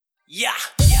Yeah.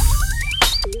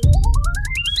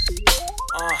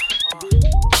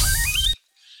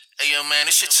 Hey yo, man,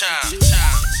 it's your time.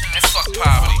 And fuck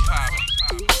poverty.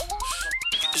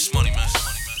 Get this money, man.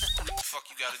 What the fuck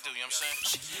you gotta do, you know what I'm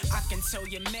saying? I can tell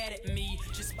you're mad at me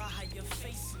just by how your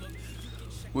face look.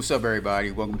 What's up,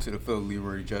 everybody? Welcome to the Phil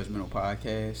Leroy Judgmental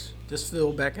Podcast. Just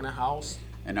Phil back in the house.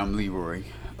 And I'm Leroy.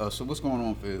 So what's going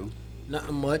on, Phil?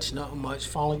 Nothing much.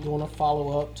 Finally doing a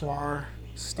follow-up to our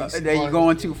Stacey There you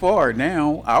going too far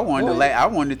now. I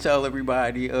wanted to tell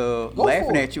everybody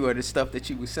laughing at you at the stuff that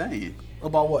you were saying.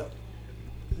 About what?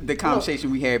 The conversation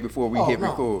we had before we hit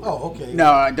record. Oh, okay.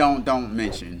 No, don't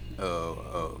mention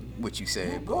what you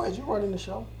said. Go ahead, you running the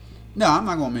show. No, I'm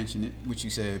not gonna mention it, what you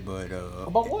said, but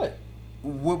About what?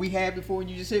 what we had before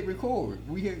you just hit record.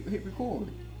 We hit record.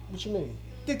 What you mean?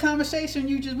 The conversation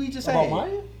we just About had.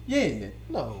 Maya? Yeah.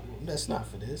 No, that's not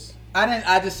for this.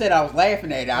 I just said I was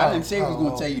laughing at it. I didn't say I was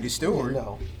going to tell you the Yeah, story.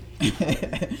 no.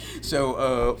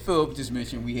 So, Philip just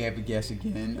mentioned we have a guest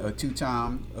again, a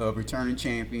two-time returning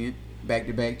champion,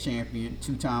 back-to-back champion,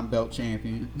 two-time belt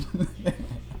champion.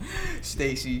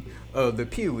 Stacey, the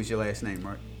Pew is your last name,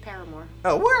 right? Paramore.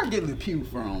 Oh, where I get the Pew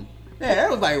from? Yeah,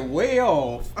 that was like way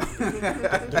off.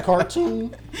 The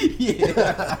cartoon?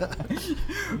 Yeah.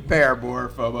 Paramore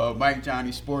from Mike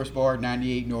Johnny Sports Bar,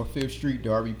 98 North 5th Street,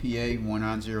 Darby, PA,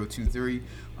 19023.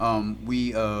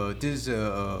 This is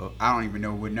I don't even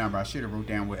know what number. I should have wrote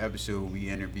down what episode we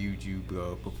interviewed you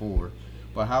before.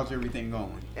 But how's everything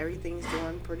going? Everything's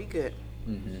doing pretty good.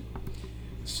 Mm-hmm.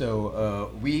 So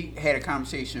we had a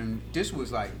conversation. This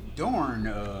was like during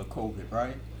COVID,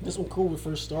 right? This when COVID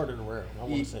first started around. I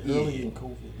want to say early in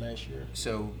COVID last year.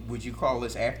 So would you call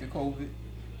this after COVID?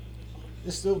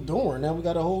 It's still during. Now we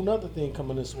got a whole nother thing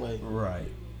coming this way.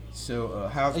 Right. So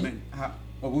how's Are been? How?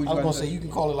 What I was going to say you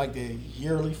can call it like the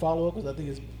yearly follow-up because I think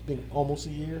it's been almost a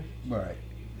year. Right.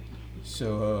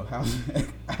 So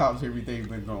how's everything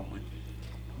been going,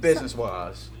 business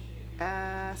wise?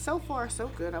 So far so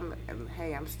good.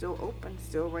 I'm still open,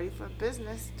 still ready for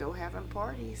business, still having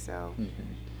parties. So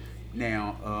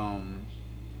Now,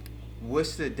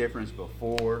 what's the difference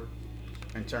before,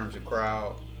 in terms of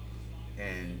crowd,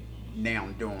 and now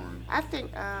during? I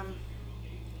think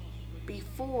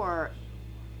before,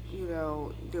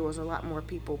 there was a lot more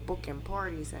people booking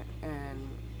parties and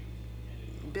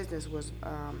business was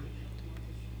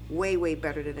way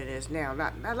better than it is now.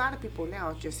 Not a lot of people now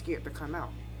are just scared to come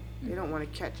out. They don't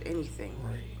want to catch anything.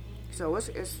 Right. So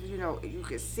it's you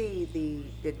can see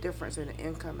the difference in the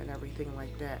income and everything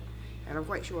like that. And I'm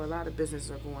quite sure a lot of businesses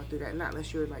are going through that. Not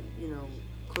unless you're like,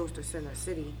 close to center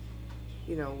city,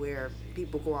 where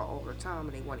people go out all the time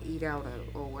and they want to eat out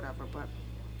or whatever. But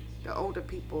the older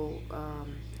people,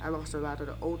 I lost a lot of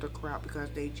the older crowd because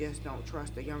they just don't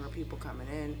trust the younger people coming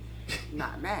in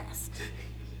not masked.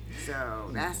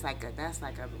 So that's like a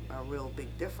real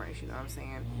big difference, you know what I'm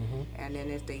saying? Mm-hmm. And then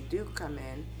if they do come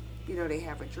in, they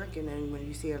have a drink, and then when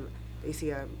you see they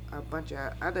see a bunch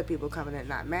of other people coming in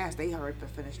not masked, they hurry to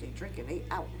finish their drinking, they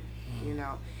out,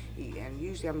 And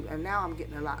usually now I'm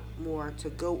getting a lot more to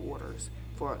go orders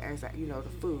for the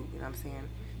food, you know what I'm saying?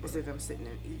 Instead of them sitting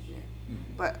and eating it.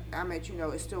 Mm-hmm. But I mean,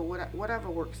 it's still whatever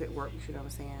works, it works, you know what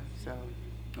I'm saying? So.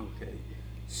 Okay.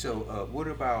 So what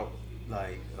about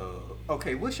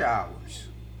what's your hours?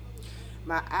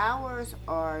 My hours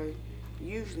are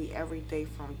usually every day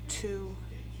from 2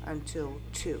 until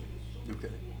 2. Okay.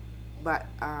 But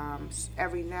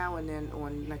every now and then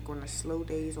on the slow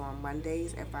days or on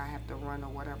Mondays, if I have to run or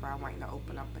whatever, I might not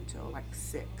open up until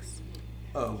 6.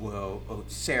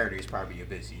 Saturday is probably your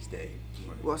busiest day.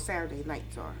 Right? Well, Saturday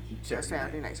nights are.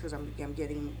 Saturday nights, because I'm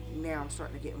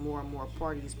starting to get more and more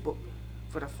parties booked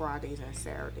for the Fridays and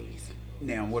Saturdays.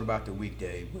 Now, what about the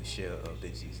weekday? What's your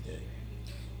busiest day?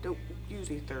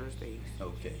 Usually Thursdays.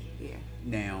 Okay. Yeah.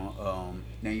 Now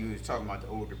you were talking about the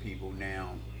older people.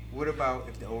 Now, what about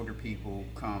if the older people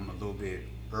come a little bit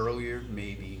earlier,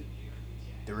 maybe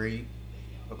 3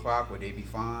 o'clock? Would they be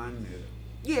fine?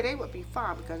 Yeah, they would be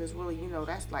fine because it's really,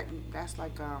 that's like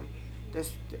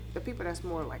the people that's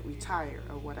more like retired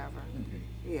or whatever.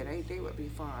 Mm-hmm. Yeah, they would be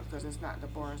fine because the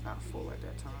bar is not full at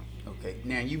that time. Okay.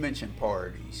 Now you mentioned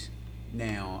parties.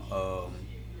 Now,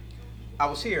 I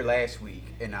was here last week,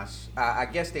 and I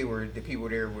guess the people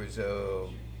there was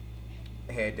I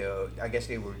guess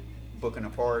they were booking a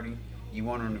party. You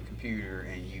went on the computer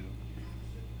and you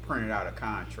printed out a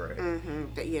contract.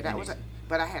 Mm-hmm. Yeah,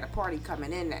 but I had a party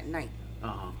coming in that night.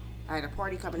 I had a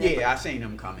party coming in. Yeah, I seen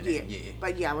them coming in. Yeah.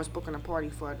 But yeah, I was booking a party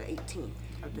for the 18th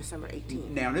of December 18th.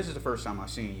 Now this is the first time I've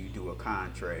seen you do a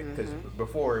contract because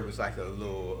before it was like a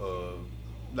little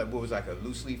like what was like a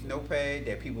loose leaf notepad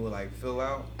that people would like fill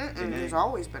out? There's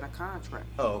always been a contract.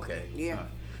 Oh, okay. Yeah.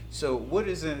 So what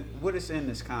is in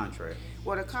this contract?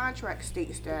 Well, the contract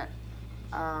states that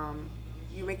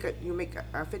you make a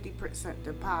 50%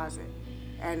 deposit,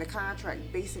 and the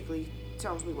contract basically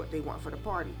tells me what they want for the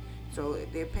party. So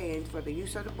they're paying for the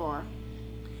use of the bar.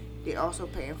 They're also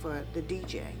paying for the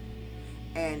DJ,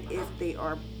 and if they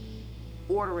are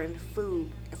ordering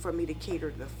food for me to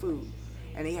cater the food,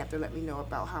 and they have to let me know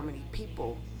about how many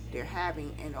people they're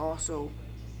having, and also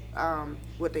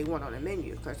what they want on the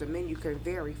menu, because the menu can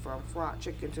vary from fried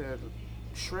chicken to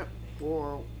shrimp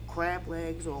or crab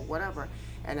legs or whatever,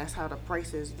 and that's how the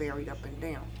prices varied up and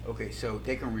down. Okay, so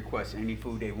they can request any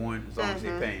food they want as long as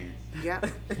they're paying.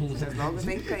 Yep, as long as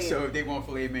they pay. So if they want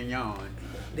filet mignon,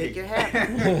 they can have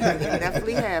it. They can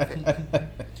definitely have it.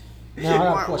 They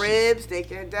want ribs, they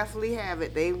can definitely have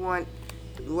it. They want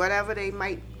whatever they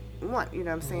might want, you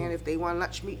know what I'm saying? If they want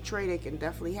lunch meat tray, they can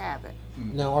definitely have it.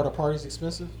 Now, are the parties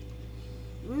expensive?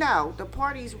 No, the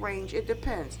parties range, it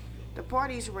depends. The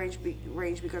parties range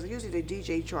because usually the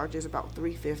DJ charges about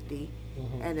 $350,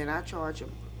 and then I charge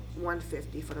them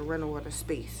 $150 for the rental of the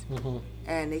space.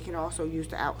 And they can also use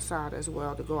the outside as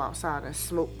well, to go outside and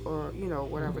smoke, or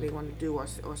whatever they want to do,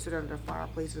 or sit under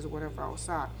fireplaces or whatever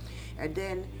outside. And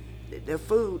then the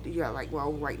food,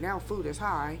 right now food is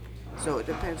high, so it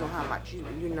depends on how much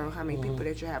how many people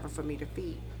that you're having for me to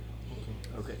feed.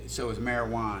 Okay, so it's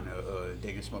marijuana.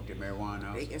 They can smoke the marijuana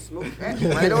outside? They can smoke that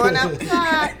right on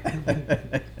outside.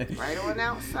 Right on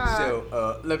outside.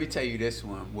 So let me tell you this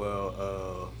one.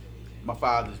 Well, my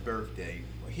father's birthday,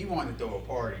 he wanted to throw a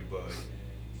party, but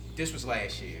this was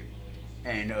last year,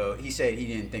 and he said he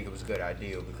didn't think it was a good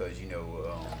idea because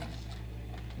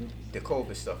the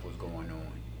COVID stuff was going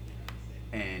on,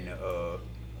 and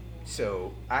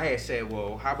so I had said,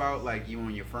 well, how about like you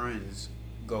and your friends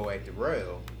go at the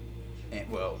rail. And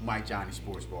Mike Johnny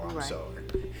Sports Bar, I'm sorry.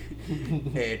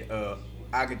 And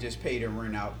I could just pay to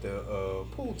rent out the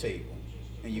pool table,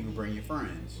 and you can bring your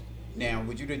friends. Now,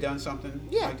 would you have done something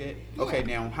like that? Yeah. Okay,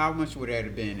 now how much would that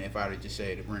have been if I'd have just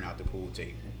said to rent out the pool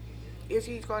table? If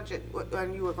he's going to,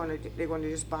 they're going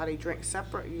to just buy their drinks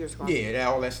separate. You just all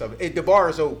that stuff. The bar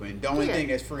is open. The only thing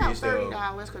that's free is the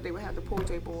 $30 because they would have the pool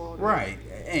table all day. Right,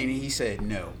 and he said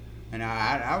no. And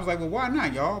I was like, well, why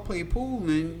not? Y'all play pool,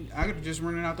 and I could have just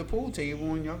rented out the pool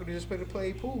table, and y'all could have just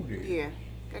play pool there. Yeah,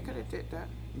 they could have did that.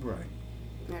 Right.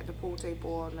 They had the pool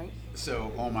table all night.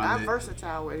 So on my I'm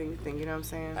versatile with anything, you know what I'm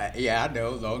saying? Yeah, I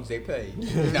know, as long as they pay.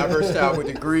 Not versatile with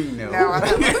the green, though. No, I'm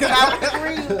not versatile with the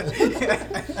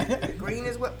green. The green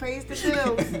is what pays the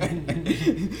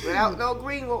bills. Without no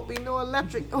green, won't be no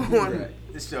electric on. Right.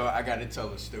 So I got to tell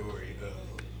a story.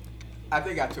 I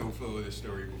think I told Phil this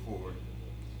story before.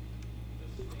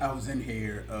 I was in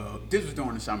here. This was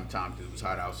during the summertime because it was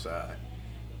hot outside,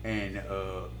 and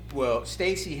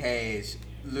Stacey has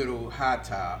little high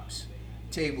tops,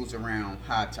 tables around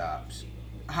high tops,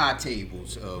 high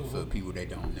tables for people that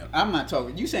don't know. I'm not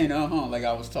talking. You saying like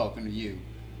I was talking to you.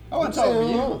 I wasn't talking to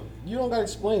you. You don't gotta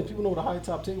explain. People know what a high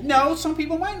top table is. No, some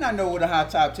people might not know what a high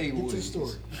top table is. Get to the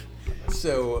story.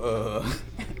 So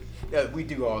we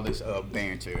do all this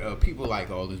banter. People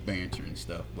like all this banter and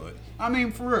stuff, but I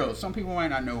mean, for real, some people might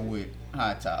not know what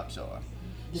high tops are.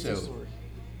 Get to the story.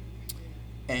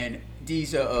 And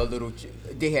these are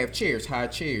they have chairs, high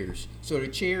chairs. So the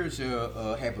chairs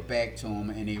have a back to them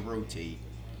and they rotate.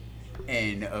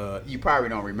 And you probably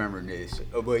don't remember this,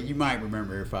 but you might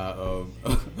remember if I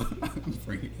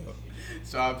bring it up.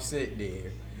 So I'm sitting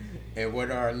there, and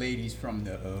one of our ladies from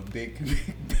the big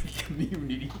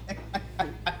community,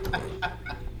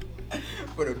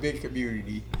 for the big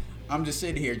community, I'm just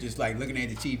sitting here just like looking at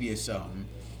the TV or something.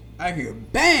 I hear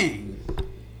bang!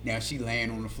 Now she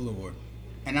laying on the floor.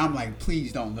 And I'm like,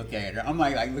 please don't look at her. I'm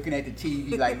like looking at the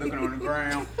TV, like looking on the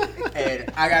ground.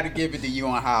 And I got to give it to you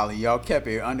and Holly. Y'all kept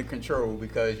it under control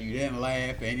because you didn't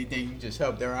laugh or anything. You just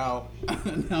helped her out.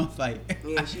 And I was like,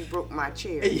 yeah, she broke my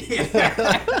chair.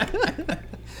 Yeah.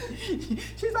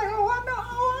 She's like,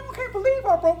 I can't believe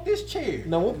I broke this chair.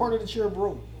 Now, what part of the chair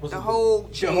broke? Was the whole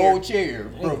chair. The whole chair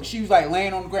broke. She was like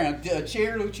laying on the ground. The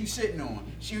chair that you sitting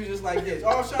on. She was just like this.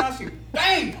 All of a sudden, she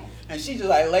bang! And she just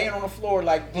like laying on the floor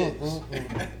like this.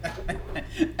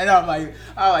 And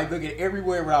I looking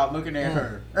everywhere without looking at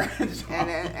her. So,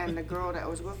 and the girl that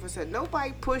was with her said,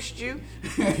 nobody pushed you.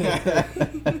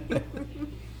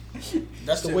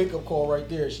 That's the wake up call right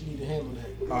there. She need to handle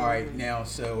that. All right, now,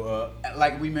 so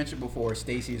like we mentioned before,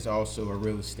 Stacey is also a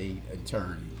real estate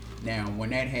attorney. Now,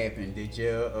 when that happened, did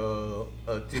your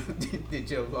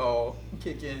law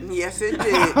kick in? Yes, it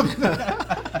did.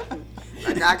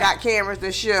 Like, I got cameras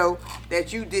to show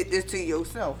that you did this to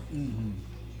yourself.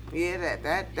 Yeah,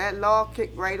 that law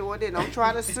kicked right on in. Don't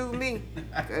try to sue me,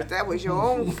 'cause that was your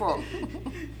own fault.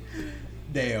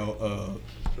 Dale,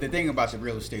 the thing about the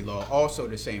real estate law, also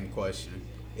the same question.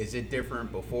 Is it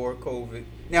different before COVID?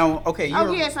 Now, okay,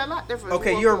 It's a lot different.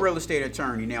 Okay, before you're a COVID. real estate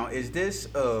attorney. Now, is this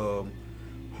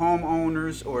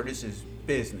homeowners or this is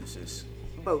businesses?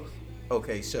 Both.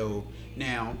 Okay, so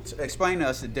now explain to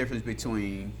us the difference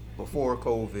between before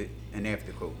COVID and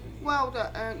after COVID. Well,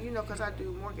 because I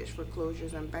do mortgage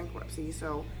foreclosures and bankruptcy,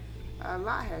 so a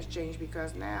lot has changed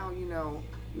because now, you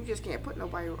just can't put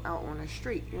nobody out on the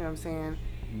street. You know what I'm saying?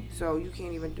 So you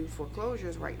can't even do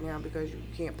foreclosures right now because you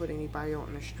can't put anybody out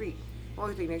on the street.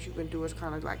 Only thing that you can do is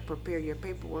kind of like prepare your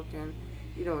paperwork, and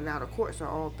now the courts are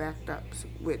all backed up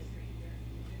with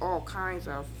all kinds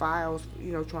of files,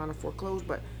 trying to foreclose.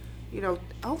 But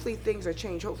hopefully things are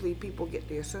changed. Hopefully people get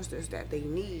the assistance that they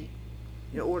need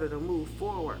in order to move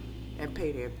forward and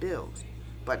pay their bills.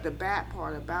 But the bad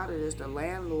part about it is the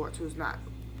landlords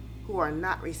who are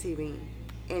not receiving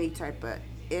any type of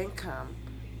income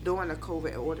during the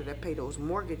COVID in order to pay those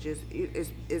mortgages.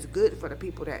 It's good for the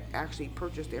people that actually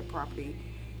purchase their property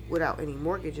without any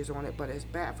mortgages on it, but it's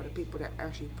bad for the people that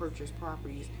actually purchase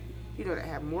properties, that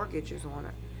have mortgages on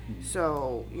it.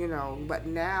 So, but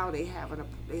now they have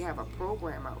a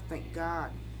program out, thank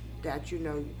God, that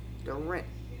the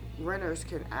renters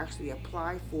can actually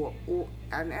apply for,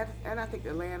 and I think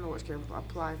the landlords can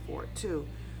apply for it too,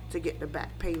 to get the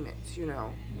back payments,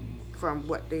 from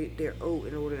what they're owed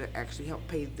in order to actually help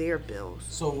pay their bills.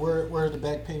 So where are the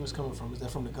back payments coming from? Is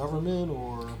that from the government,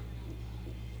 or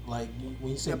like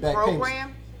when you say back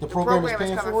payments? The program is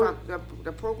paying for it?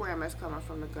 The program is coming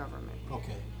from the government.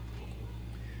 Okay.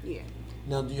 Yeah.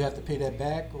 Now, do you have to pay that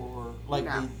back, or like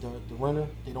No. the renter,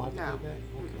 they don't have to No. pay back?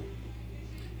 Okay.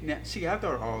 Now, see, I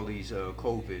thought all these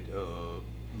COVID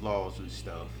laws and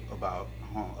stuff about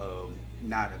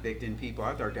not evicting people,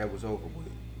 I thought that was over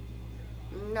with.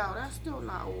 No, that's still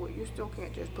not over. You still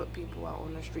can't just put people out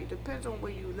on the street. Depends on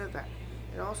where you live at.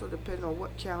 It also depends on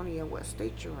what county and what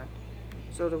state you're in.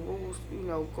 So the rules,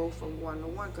 go from one to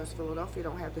one, because Philadelphia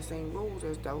don't have the same rules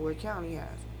as Delaware County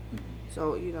has.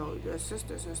 So, the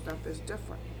assistance and stuff is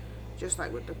different. Just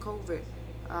like with the COVID,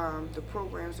 the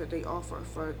programs that they offer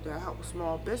to help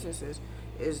small businesses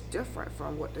is different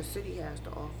from what the city has to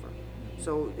offer.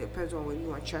 So it depends on whether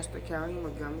you're in Chester County,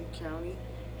 Montgomery County,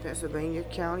 Pennsylvania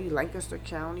County, Lancaster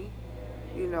County,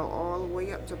 all the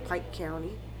way up to Pike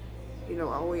County,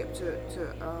 all the way up to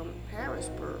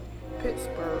Harrisburg,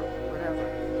 Pittsburgh, whatever.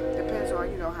 Depends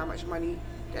on, how much money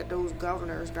that those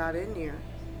governors got in there,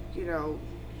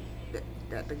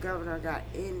 that the governor got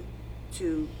in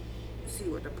to see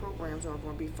what the programs are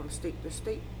going to be from state to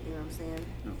state. You know what I'm saying?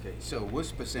 Okay, so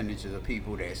what's percentages of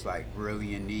people that's like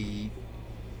really in need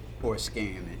or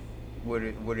scamming? What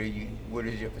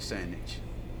is your percentage?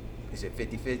 Is it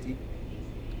 50-50?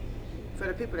 For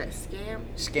the people that scam?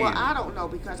 Scam. Well, I don't know,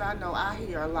 because I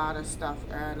hear a lot of stuff,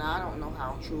 and I don't know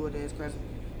how true it is, because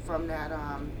from that,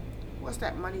 what's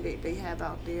that money they have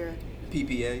out there?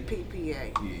 PPA?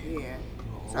 PPA, yeah.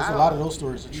 So There's a lot of those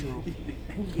stories are true.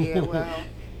 Yeah, well,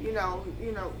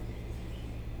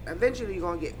 eventually you're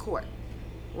going to get caught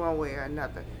one way or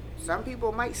another. Some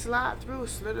people might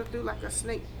slither through like a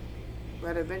snake,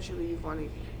 but eventually you're going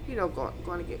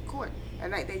to get caught.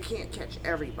 And they can't catch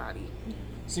everybody.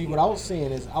 See, what I was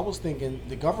saying is, I was thinking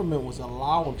the government was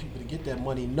allowing people to get that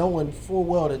money, knowing full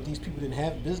well that these people didn't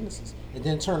have businesses, and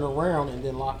then turn around and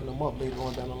then locking them up later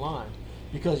on down the line.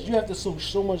 Because you have to show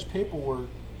so much paperwork.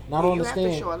 And I don't understand. You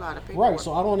have to show a lot of paperwork. Right,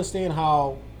 so I don't understand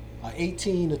how an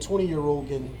 18 to 20-year-old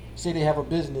can say they have a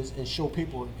business and show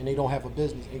paperwork and they don't have a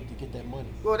business to get that money.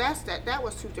 Well, that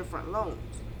was two different loans.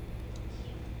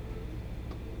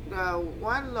 The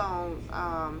one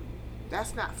loan,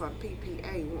 that's not for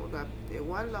PPA. The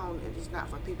one loan is not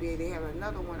for PPA. They have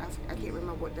another one. I can't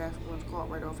remember what that one's called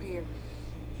right off here.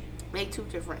 They two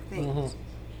different things.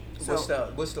 Mm-hmm.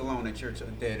 So, What's the loan that you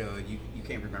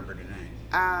can't remember the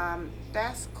name?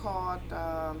 that's called.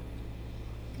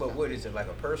 But what is it, like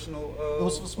a personal? It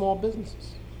was for small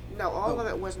businesses. No, all of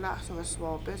it was not for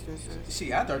small businesses.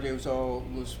 See, I thought it was all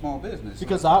small business.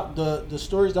 Because the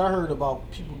stories I heard about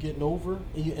people getting over,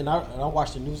 and I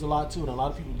watched the news a lot too, and a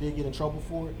lot of people did get in trouble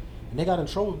for it, and they got in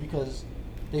trouble because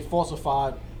they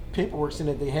falsified paperwork saying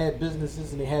that they had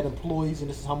businesses and they had employees, and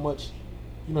this is how much,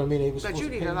 you know what I mean? They was But supposed you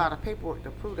to need pay a them. lot of paperwork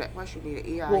to prove that. Plus, you need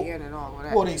an EIN and all of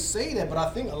that. Well, they say that, but I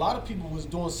think a lot of people was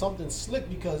doing something slick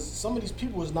because some of these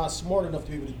people was not smart enough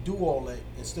to be able to do all that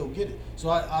and still get it. So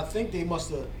I think they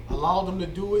must have allowed them to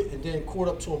do it and then caught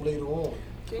up to them later on.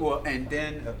 Well, and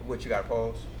then what you got,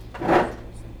 pause?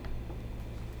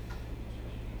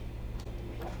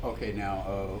 Okay,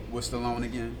 now, what's the loan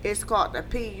again? It's called the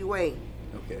PUA.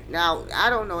 Okay. Now, I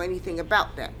don't know anything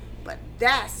about that, but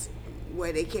that's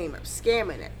where they came up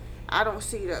scamming it. I don't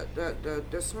see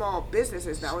the small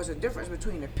businesses. Now, there's a difference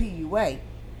between the PUA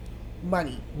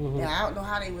money. Now, I don't know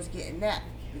how they was getting that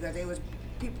because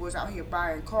people was out here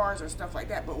buying cars and stuff like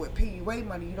that. But with PUA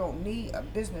money, you don't need a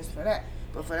business for that.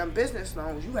 But for them business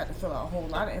loans, you have to fill out a whole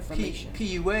lot of information.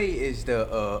 PUA is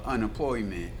the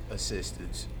unemployment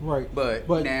assistance. Right. But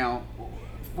now,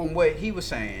 from what he was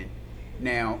saying,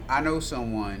 now I know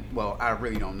someone. Well, I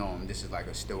really don't know him. This is like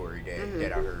a story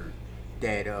that I heard.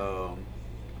 That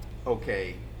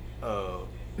okay,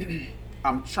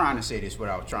 I'm trying to say this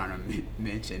without trying to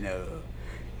mention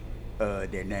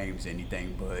their names or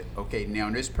anything. But okay, now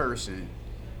this person.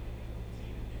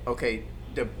 Okay,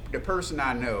 the person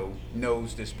I know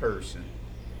knows this person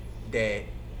that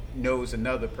knows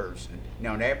another person.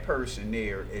 Now that person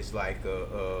there is like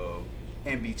a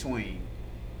in between.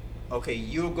 Okay,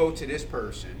 you'll go to this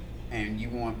person and you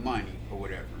want money or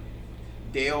whatever.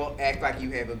 They'll act like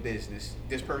you have a business.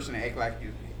 This person act like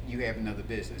you have another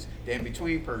business. The in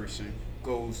between person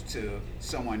goes to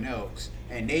someone else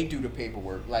and they do the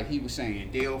paperwork. Like he was saying,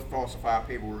 they'll falsify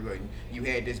paperwork. Like you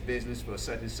had this business for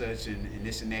such and such and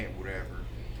this and that, whatever.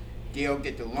 They'll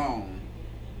get the loan,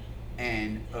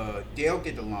 and they'll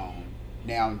get the loan.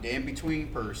 Now, the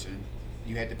in-between person,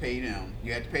 you have to pay them.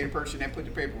 You have to pay the person that put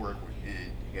the paperwork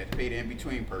in. You have to pay the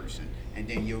in-between person, and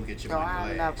then you'll get your So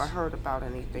money I never heard about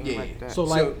anything like that. So,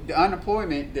 So the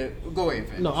unemployment, go ahead,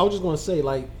 finish. No, I was just going to say,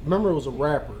 like, remember it was a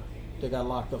rapper that got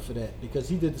locked up for that because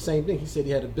he did the same thing. He said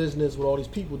he had a business with all these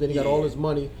people, then he got all his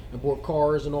money and bought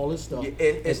cars and all this stuff. Yeah,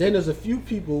 and then there's a few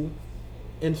people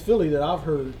in Philly that I've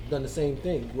heard done the same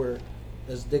thing where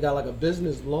as they got like a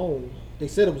business loan. They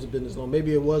said it was a business loan.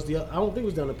 Maybe it was I don't think it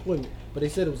was the unemployment, but they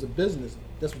said it was a business.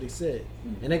 That's what they said.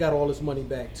 And they got all this money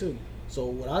back too. So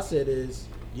what I said is,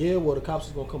 yeah, well, the cops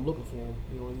is going to come looking for them.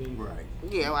 You know what I mean? Right.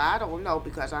 Yeah, well, I don't know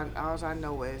because all I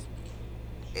know is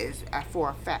for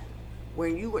a fact,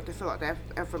 when you went to fill out that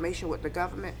information with the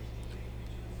government,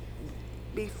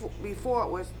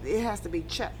 before it has to be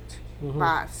checked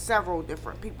by several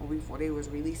different people before they was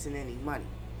releasing any money.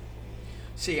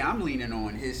 See, I'm leaning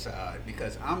on his side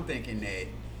because I'm thinking that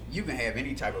you can have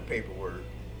any type of paperwork,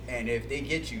 and if they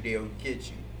get you, they'll get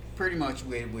you. Pretty much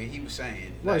what he was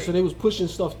saying. Right, like, so they was pushing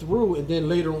stuff through, and then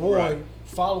later on, Right.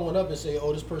 following up and say,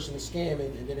 oh, this person is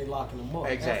scamming, and then they locking them up.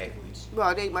 Exactly. Afterwards.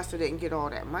 Well, they must have didn't get all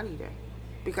that money then,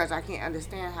 because I can't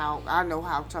understand how. I know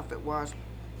how tough it was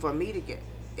for me to get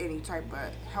any type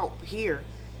of help here,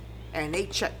 and they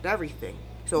checked everything.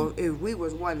 So if we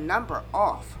was one number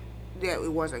off, that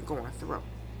it wasn't going through,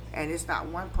 and it's not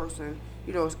one person.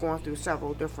 You know, it's going through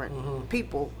several different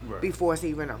people Right. before it's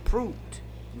even approved.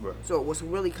 Right. So it was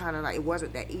really kind of like it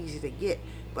wasn't that easy to get.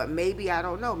 But maybe, I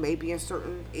don't know, maybe in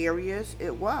certain areas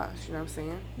it was. You know what I'm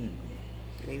saying?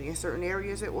 Maybe in certain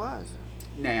areas it was.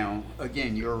 Now,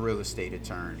 again, you're a real estate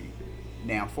attorney.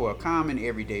 Now, for a common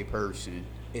everyday person,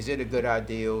 is it a good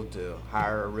idea to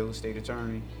hire a real estate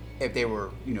attorney if they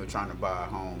were, trying to buy a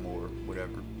home or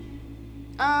whatever?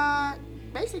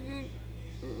 Basically,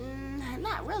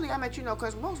 not really. I mean,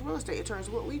 because most real estate attorneys,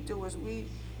 what we do is we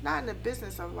not in the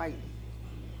business of like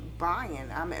buying.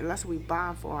 I mean, unless we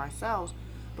buy for ourselves,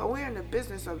 but we're in the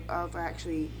business of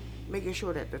actually making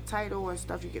sure that the title and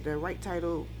stuff, you get the right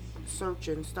title search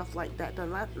and stuff like that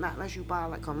done. Not unless you buy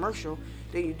like commercial,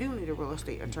 then you do need a real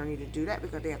estate attorney to do that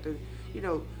because they have to,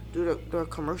 do the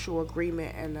commercial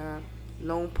agreement and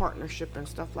loan partnership and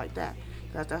stuff like that.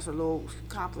 That's a little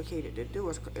complicated to do.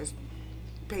 It's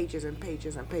pages and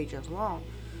pages and pages long.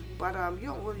 But you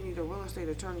don't really need a real estate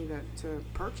attorney to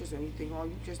purchase anything. All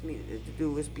you just need to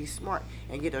do is be smart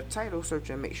and get a title search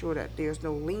and make sure that there's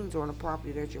no liens on the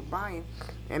property that you're buying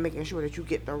and making sure that you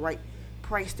get the right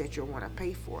price that you want to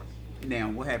pay for it.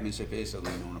 Now, what happens if it's a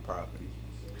lien on the property?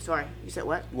 Sorry, you said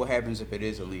what? What happens if it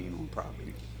is a lien on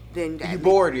property? Then that You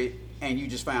bought it and you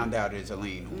just found out it's a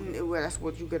lien on it. Well, that's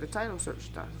what you get a title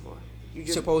search done for. You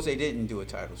just Suppose they didn't do a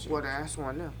title search. well, that's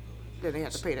on them. Then they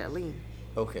have to pay that lien.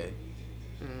 Okay.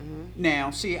 Now,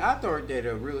 see, I thought that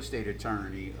a real estate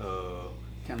attorney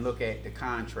can look at the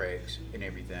contracts and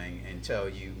everything and tell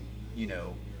you,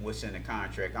 what's in the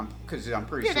contract. Because I'm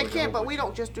pretty Yeah, sure. they can, but we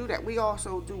don't just do that. We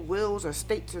also do wills,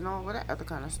 estates, and all of that other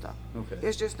kind of stuff. Okay.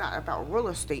 It's just not about real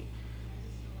estate.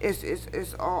 It's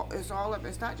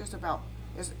not just about.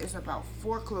 It's about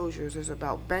foreclosures. It's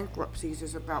about bankruptcies.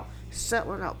 It's about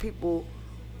settling out people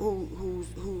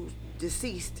who's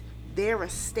deceased, their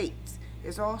estates.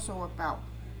 It's also about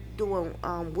doing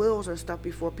wills and stuff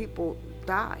before people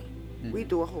die. We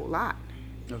do a whole lot.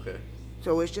 Okay.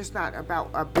 So it's just not about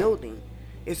a building.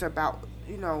 It's about,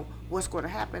 what's going to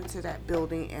happen to that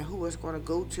building and who it's going to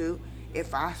go to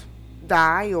if I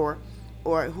die, or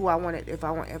who I want it, if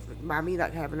by me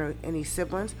not having any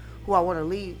siblings, who I want to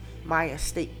leave my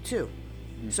estate to.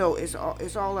 So it's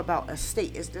all about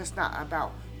estate. It's just not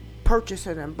about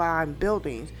purchasing and buying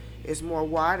buildings. It's more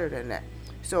wider than that.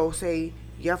 So say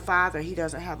your father, he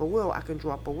doesn't have a will, I can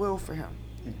draw up a will for him,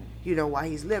 while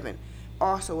he's living.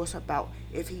 Also, it's about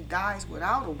if he dies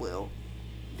without a will,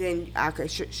 then I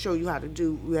could show you how to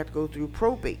do. We have to go through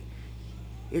probate.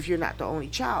 If you're not the only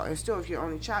child, and still, if you're the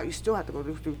only child, you still have to go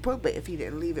through probate. If he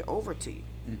didn't leave it over to you,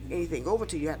 anything over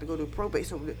to you, you have to go through probate.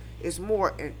 So it's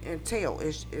more entail.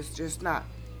 It's just not,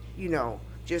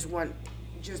 just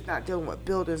not dealing with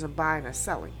buildings and buying and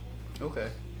selling. Okay.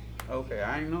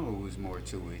 I didn't know it was more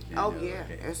to it.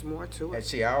 It's more to it. And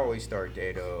see, I always thought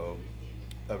that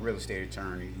a real estate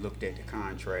attorney looked at the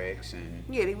contracts and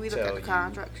we look at the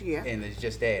contracts. Yeah. And it's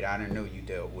just that I didn't know you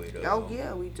dealt with.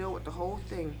 We deal with the whole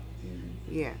thing.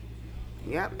 Yeah.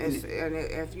 Yep. And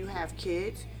if you have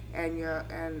kids and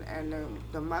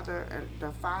the mother and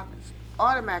the father,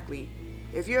 automatically,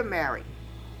 if you're married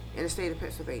in the state of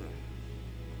Pennsylvania,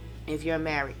 if you're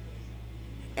married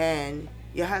and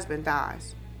your husband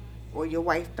dies or your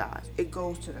wife dies, it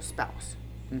goes to the spouse.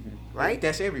 Right?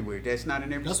 That's everywhere. That's not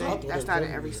in every state. That's not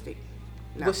in every state.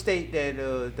 No. What state that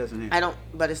doesn't have? I don't,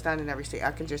 but it's not in every state.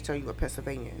 I can just tell you what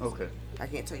Pennsylvania is. Okay. I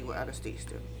can't tell you what other states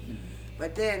do.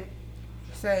 But then,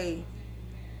 say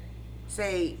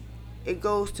it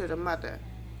goes to the mother,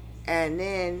 and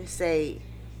then say,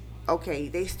 okay,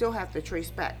 they still have to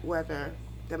trace back whether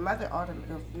the mother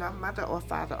or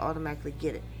father automatically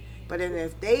get it. But then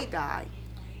if they die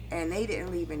and they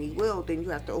didn't leave any will, then you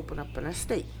have to open up an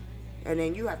estate. And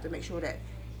then you have to make sure that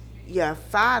your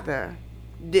father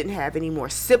didn't have any more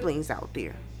siblings out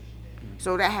there.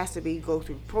 So that has to go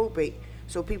through probate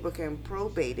so people can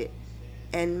probate it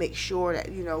and make sure that,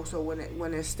 so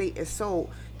when the estate is sold,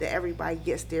 that everybody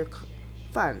gets their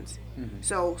funds.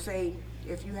 So say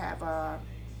if you have a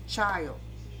child,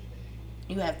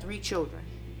 you have 3 children,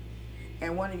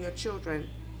 and one of your children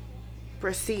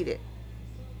proceeded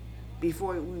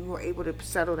before we were able to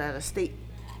settle that estate,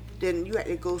 then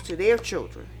it goes to their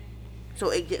children. So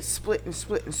it gets split and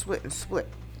split and split and split.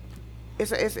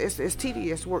 It's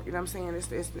tedious work, you know what I'm saying?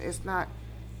 It's not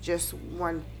just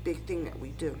one big thing that we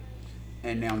do.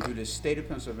 And now, do the state of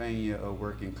Pennsylvania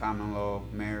work in common law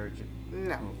marriage?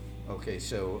 No. Okay,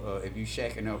 so if you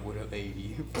shacking up with a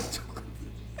lady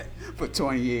for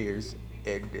 20 years,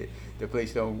 and the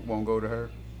place won't go to her?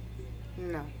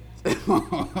 No.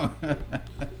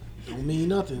 Don't mean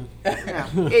nothing.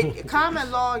 No. Common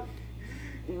law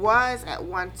was at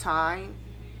one time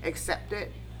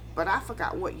accepted, but I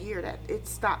forgot what year that it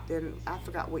stopped in. I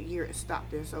forgot what year it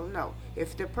stopped in. So no,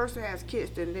 if the person has kids,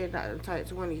 then they're not entitled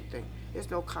to anything. There's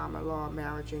no common law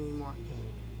marriage anymore.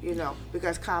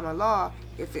 Because common law,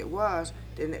 if it was,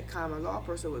 then the common law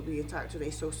person would be entitled to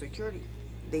their Social Security.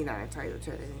 They're not entitled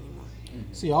to it anymore.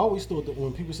 See, I always thought that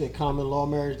when people said common law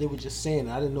marriage, they were just saying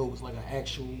it. I didn't know it was like an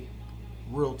actual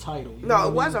real title. No,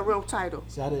 it was a real title,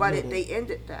 See, but they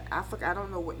ended that. I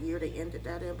don't know what year they ended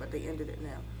that in, but they ended it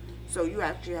now. So you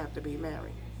actually have to be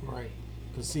married. Right.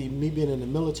 Because see, me being in the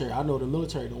military, I know the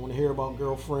military don't want to hear about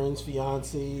girlfriends,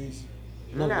 fiancés,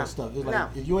 none of that stuff. It's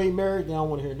like, if you ain't married, they don't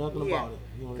want to hear nothing about it.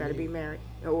 You got to be married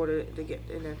in order to get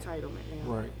an entitlement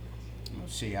now. Right. Well,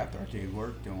 see, I thought they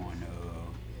worked on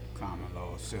common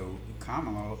law. So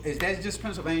common law, is that just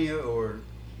Pennsylvania or?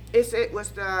 It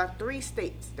was the 3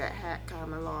 states that had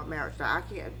common law marriage. Now, I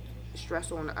can't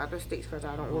stress on the other states because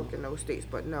I don't work in those states,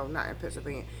 but no, not in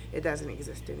Pennsylvania. It doesn't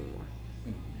exist anymore.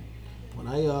 When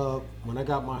I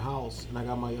got my house and I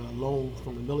got my loan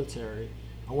from the military,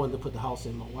 I wanted to put the house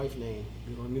in my wife's name.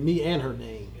 Me and her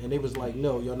name. And they was like,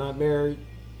 no, you're not married.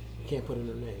 You can't put in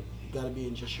her name. You got to be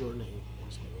in just your name. I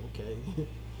was like, okay.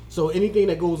 So anything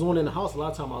that goes on in the house, a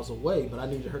lot of time I was away, but I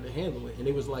needed her to handle it. And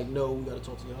they was like, no, we got to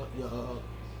talk to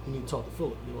you need to talk to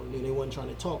Philip. You know what I mean? They wasn't trying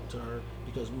to talk to her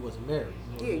because we wasn't married.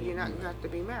 You got to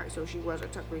be married, so she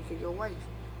wasn't technically your wife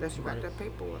unless you got that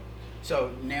paperwork.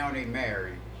 So now they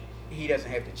married. He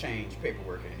doesn't have to change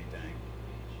paperwork or anything.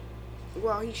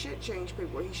 Well, he should change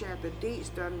paperwork. He should have the deeds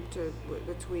done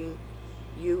between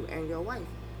you and your wife.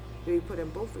 Then you put in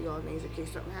both of y'all names in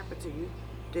case something happened to you.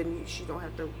 Then she don't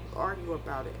have to argue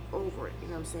about it over it. You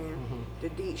know what I'm saying? The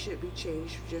deed should be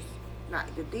changed. Just not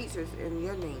the deeds is in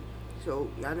your name.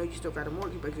 So I know you still got a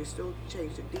mortgage, but you still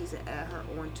change the deeds and add her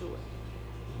onto it.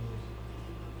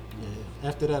 Yeah.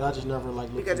 After that, I just never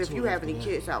looked because into if you it have any that.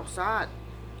 kids outside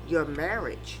your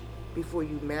marriage, before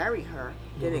you marry her,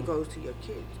 then it goes to your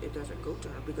kids. It doesn't go to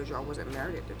her because y'all wasn't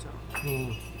married at the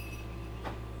time.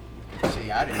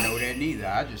 See, I didn't know that neither.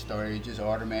 I just thought it just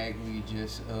automatically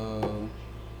just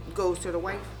Goes to the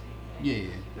wife? yeah.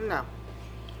 No.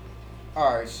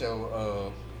 All right,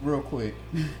 so real quick,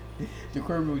 the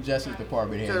criminal justice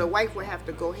department So had the wife would have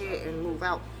to go ahead and move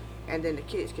out, and then the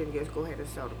kids can just go ahead and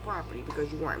sell the property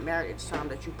because you weren't married at the time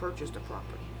that you purchased the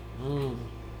property.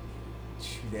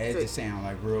 that just sound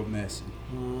like real messy.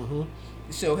 Mm-hmm.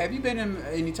 So have you been in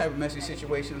any type of messy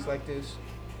situations like this?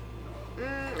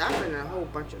 I've been in a whole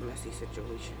bunch of messy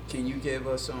situations. Can you give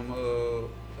us some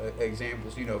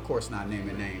examples? You know, of course, not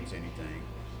naming names, anything.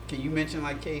 Can you mention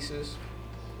like cases?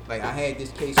 Like I had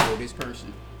this case for this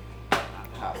person.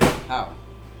 How?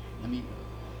 Let me.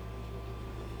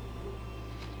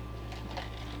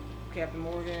 Captain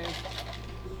Morgan.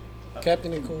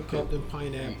 Captain Nicole, Captain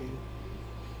Pineapple.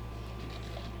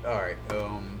 All right.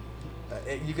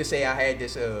 You could say I had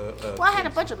this. Well, I had a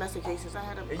bunch of messy cases. I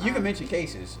had a. You can mention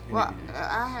cases. Well,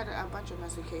 I had a bunch of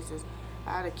messy cases.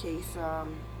 I had a case,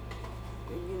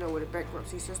 you know, where the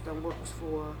bankruptcy system works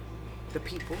for the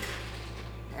people,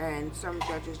 and some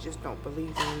judges just don't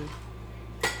believe in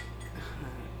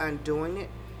undoing it,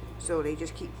 so they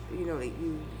just keep, you know,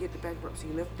 you get the bankruptcy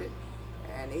lifted,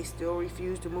 and they still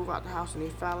refuse to move out the house, and they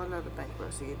file another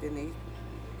bankruptcy, and then they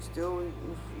still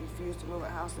refuse to move out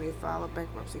the house, and they file a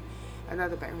bankruptcy,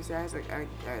 another bankruptcy. I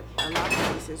have a lot of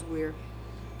cases where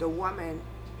the woman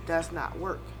does not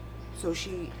work, so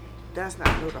she does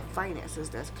not know the finances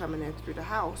that's coming in through the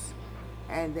house,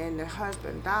 and then the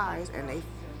husband dies, and they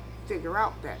figure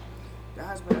out that the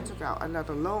husband took out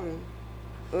another loan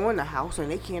on the house,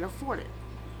 and they can't afford it.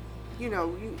 You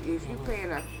know, if you're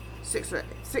paying a $6,000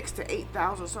 to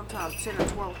 $8,000, sometimes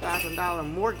 $10,000 or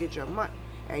 $12,000 mortgage a month,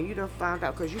 and you done found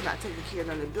out because you're not taking care of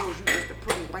none of the bills, you just a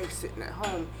pretty wife sitting at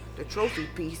home, the trophy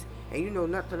piece, and you know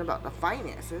nothing about the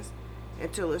finances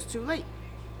until it's too late.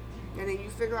 And then you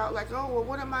figure out like, oh, well,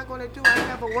 what am I going to do? I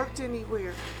never worked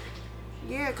anywhere.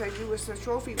 Yeah, because you was a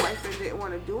trophy wife and didn't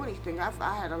want to do anything. I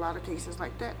had a lot of cases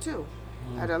like that too.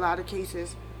 I had a lot of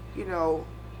cases, you know,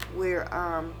 where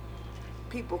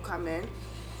people come in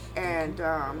and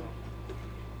I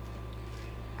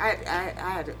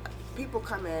had people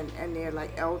come in and they're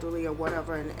like elderly or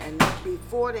whatever, and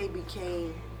before they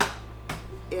became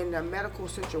in the medical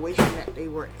situation that they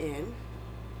were in,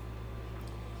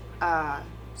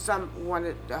 some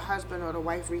wanted the husband or the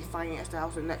wife refinanced the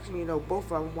house, and next thing you know, both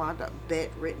of them wound up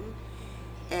bedridden,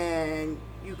 and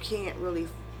you can't really,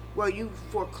 well, you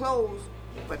foreclose,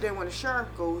 but then when the sheriff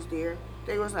goes there,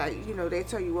 they was like, you know, they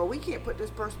tell you, well, we can't put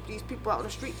these people out on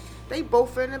the street. They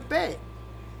both in the bed.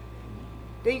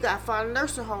 Then you gotta find a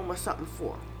nursing home or something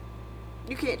for them.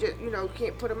 You can't just, you know,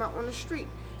 can't put them out on the street.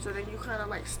 So then you kind of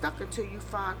like stuck until you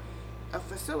find a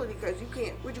facility, because you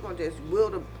can't. What you gonna do is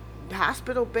wheel the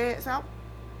hospital beds out,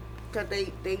 because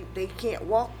they can't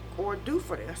walk or do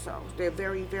for themselves. They're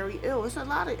very, very ill. It's a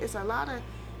lot of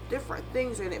different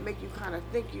things, and it make you kind of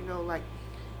think, you know, like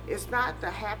it's not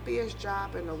the happiest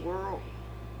job in the world,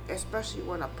 especially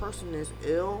when a person is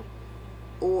ill.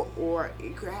 Or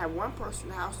you could have one person in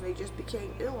the house and they just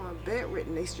became ill and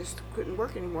bedridden. They just couldn't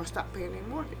work anymore, stopped paying their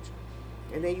mortgage.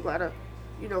 And then you gotta,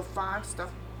 you know, find stuff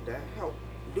to help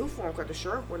do for them, because the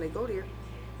sheriff, when they go there,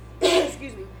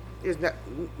 excuse me, is not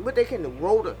what they can do,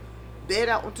 roll the bed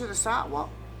out onto the sidewalk.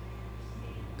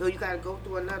 So you gotta go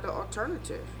through another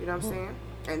alternative. You know what I'm saying?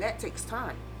 And that takes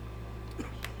time.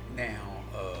 Now,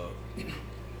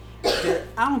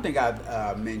 I don't think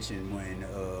I mentioned when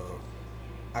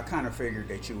I kind of figured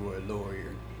that you were a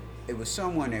lawyer. It was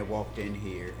someone that walked in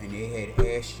here and they had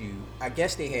asked you, I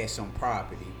guess they had some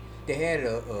property. They had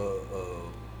I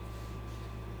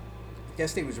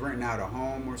guess they was renting out a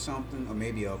home or something, or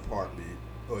maybe an apartment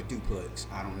or a duplex,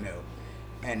 I don't know.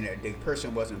 And the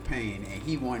person wasn't paying, and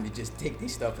he wanted to just take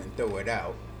this stuff and throw it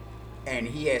out. And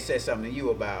he had said something to you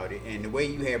about it, and the way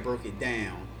you had broke it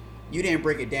down, you didn't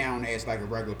break it down as like a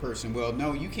regular person. Well,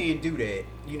 no, you can't do that,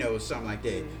 you know, something like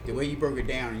that. The way you broke it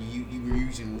down, you were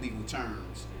using legal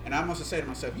terms. And I must have said to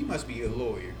myself, you must be a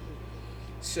lawyer.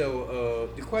 So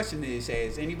the question is,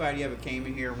 has anybody ever came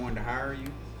in here and wanted to hire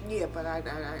you? Yeah, but I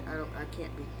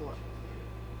can't be bought.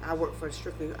 I work for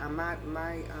strictly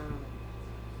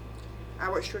I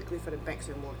work strictly for the banks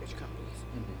and mortgage companies.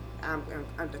 I'm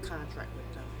under contract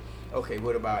with them. Okay,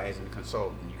 what about as a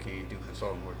consultant? You can't do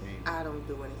consulting work neither? I don't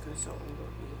do any consulting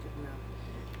work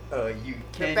either, no. You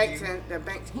can. The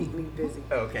banks keep me busy.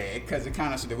 Okay, because it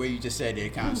kind of, the way you just said it,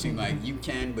 it kind of seemed like you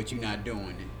can, but you're not doing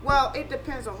it. Well, it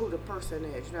depends on who the person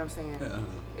is. You know what I'm saying? Uh-huh.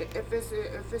 If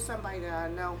it's somebody that I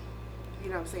know, You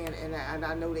know what I'm saying? And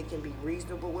I know they can be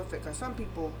reasonable with it, because some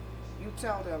people, you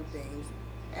tell them things,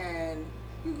 and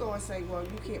you go and say, well,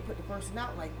 you can't put the person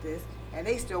out like this, and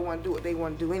they still want to do what they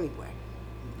want to do anyway.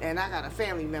 And I got a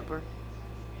family member,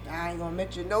 I ain't gonna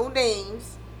mention no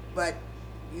names, but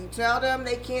you tell them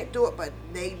they can't do it, but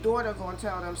they daughter gonna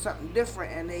tell them something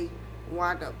different, and they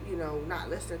wind up, not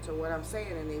listening to what I'm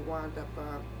saying, and they wind up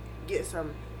getting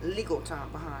some legal time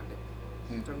behind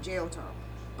it, some jail time.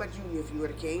 But if you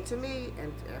would have came to me,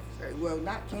 and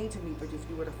not came to me, but if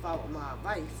you would have followed my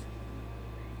advice,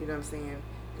 you know what I'm saying,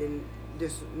 then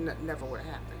this never would have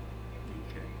happened.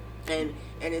 Okay.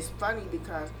 And it's funny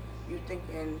because you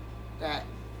thinking that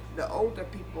the older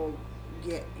people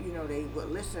get, they would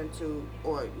listen to,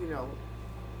 or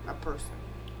a person.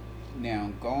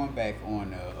 Now going back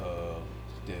on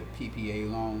the PPA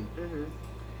loan,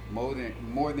 more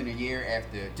than a year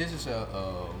after, this is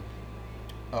a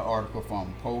article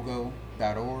from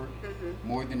Pogo.org.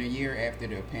 More than a year after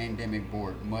the pandemic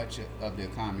brought much of the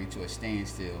economy to a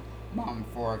standstill, mom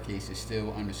fraud cases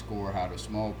still underscore how the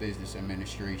Small Business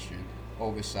Administration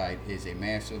oversight is a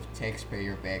massive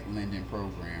taxpayer-backed lending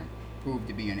program proved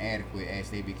to be inadequate as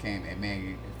they became a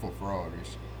magnet for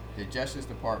frauders. The Justice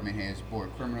Department has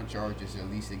brought criminal charges at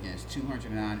least against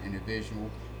 209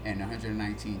 individuals and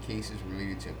 119 cases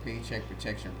related to Paycheck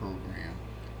Protection Program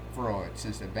fraud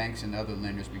since the banks and other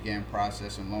lenders began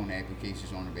processing loan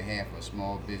applications on behalf of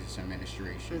Small Business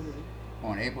Administration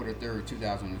on April the 3rd,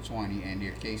 2020, and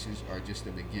their cases are just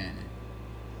the beginning.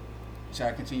 Shall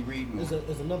I continue reading?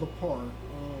 There's another part.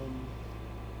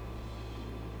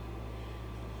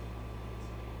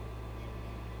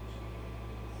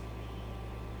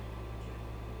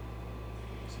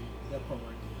 See, that part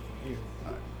right there from here.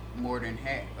 More than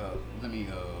half. Let me.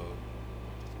 All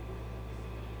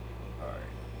right.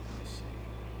 Let me see.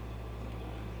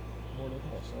 More than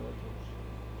half. So right there.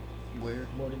 Where?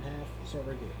 More than half. So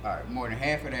right there. All right. More than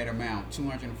half of that amount,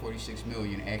 246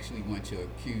 million, actually went to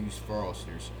accused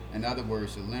fraudsters. In other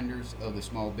words, the lenders of the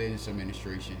Small Business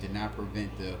Administration did not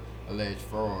prevent the alleged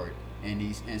fraud in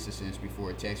these instances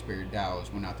before taxpayer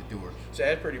dollars went out the door. So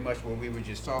that's pretty much what we were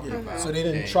just talking about. So they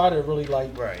didn't try to really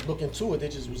Right. look into it. They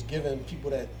just was giving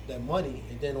people that money,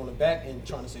 and then on the back end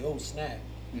trying to say, oh snap,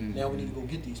 now we need to go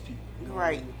get these people. You know what I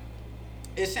Right. mean?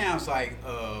 It sounds like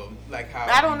how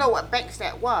I don't know what banks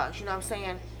that was, you know what I'm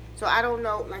saying? So I don't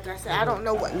know, like I said, I don't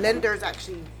know what lenders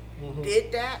actually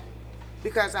did that,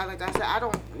 because like I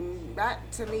said,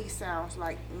 that to me sounds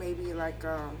like maybe like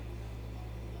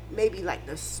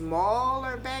the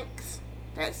smaller banks,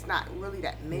 that's not really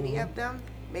that many of them,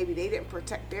 maybe they didn't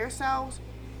protect themselves,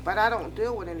 but I don't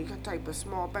deal with any type of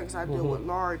small banks, I deal with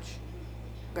large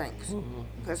banks,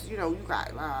 because you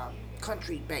got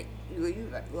Country Bank, you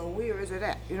like, well, where is it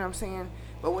at, you know what I'm saying?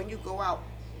 But when you go out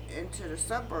into the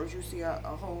suburbs, you see a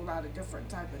whole lot of different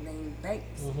type of named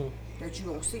banks that you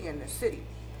don't see in the city,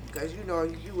 because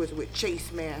if you was with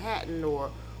Chase Manhattan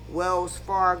or Wells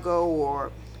Fargo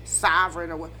or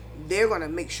Sovereign or what, they're gonna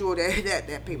make sure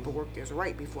that paperwork is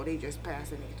right before they just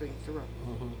pass anything through.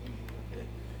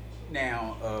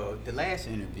 Now, the last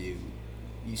interview,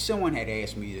 someone had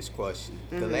asked me this question.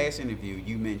 The last interview,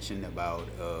 you mentioned about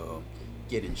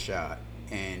getting shot,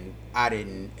 and I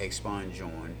didn't expunge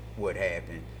on what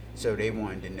happened. So they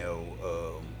wanted to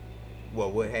know,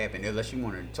 what happened, unless you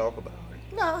wanted to talk about it.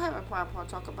 No, I don't have a problem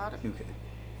to talk about it. Okay.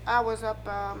 I was up,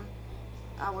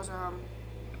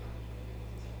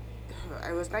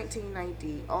 it was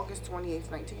 1990, August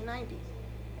 28th, 1990.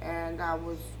 And I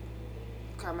was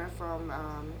coming from,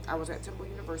 I was at Temple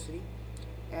University.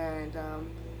 And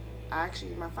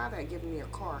my father had given me a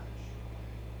car,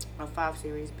 a 5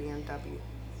 Series BMW.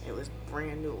 It was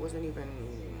brand new. It wasn't even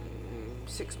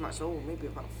 6 months old, maybe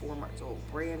about 4 months old.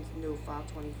 Brand new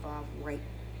 525 white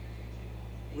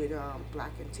with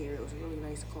black interior. It was a really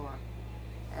nice car.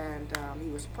 And he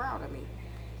was proud of me.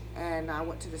 And I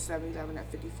went to the 7-Eleven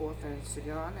at 54th and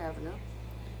Sedon Avenue.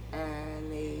 And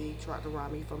they tried to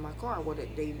rob me from my car. Well,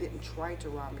 they didn't try to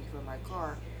rob me from my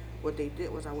car. What they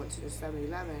did was I went to the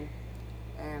 7-Eleven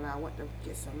and I went to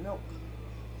get some milk.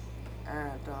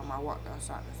 And I walked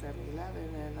outside the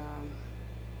 7-Eleven and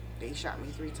they shot me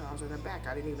 3 times in the back.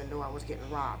 I didn't even know I was getting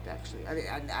robbed, actually.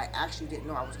 I actually didn't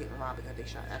know I was getting robbed because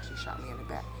they actually shot me in the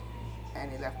back.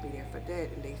 And they left me there for dead,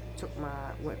 and they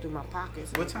went through my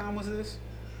pockets. What time was this?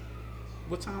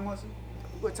 What time was it?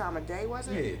 What time of day was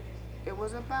it? Yeah. It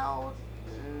was about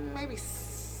maybe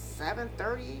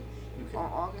 7:30 on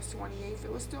August 28th.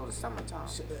 It was still the summertime.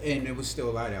 And it was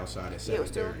still light outside at 7:30. Yeah, it was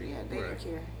still, they didn't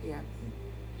care, yeah.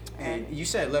 And you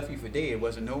said left you for dead.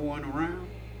 Wasn't no one around?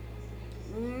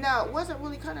 No, it wasn't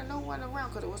really kind of no one around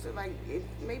because it was like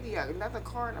maybe another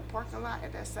car in a parking lot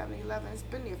at that 7-Eleven. It's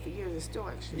been there for years. It's still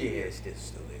actually Yeah, it's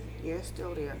still there. Yeah, it's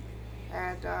still there.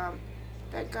 And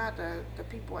thank God the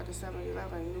people at the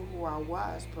 7-Eleven knew who I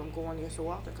was from going there so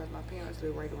often because my parents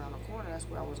live right around the corner. That's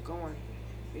where I was going,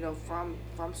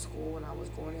 from school, and I was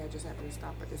going there. I just happened to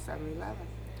stop at the 7-Eleven.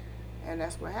 And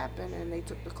that's what happened, and they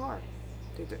took the car.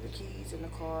 They took the keys in the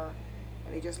car,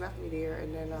 and they just left me there.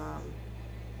 And then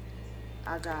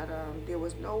I got, there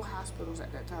was no hospitals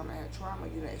at that time. I had trauma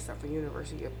unit except for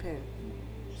University of Penn.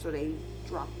 So they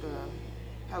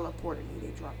heliported me.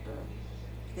 They dropped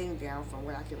the thing down from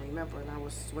what I can remember, and I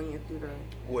was swinging through the...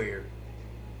 Where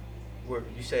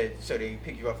you said, so they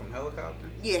picked you up from helicopter?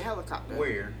 Yeah, helicopter.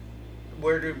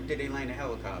 Where did they land the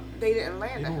helicopter? They didn't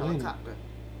land the helicopter.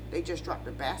 They just dropped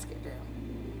the basket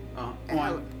down.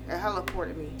 And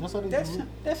heliported me.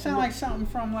 That sounds like something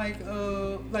from like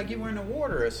you were in the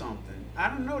water or something. I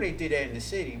don't know they did that in the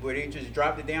city where they just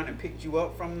dropped it down and picked you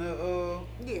up from the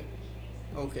Yeah.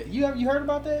 Okay. You heard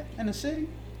about that in the city?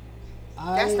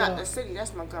 That's not the city,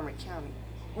 that's Montgomery County.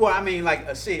 Well, I mean like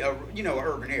a city, an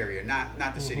urban area,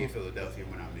 not the city of Philadelphia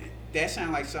when I meant. That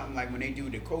sounds like something like when they do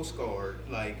the Coast Guard,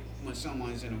 like when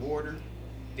someone's in the water,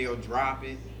 they'll drop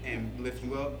it and lift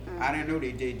you up. I didn't know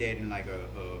they did that in like a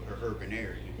urban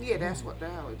area. Yeah, that's what the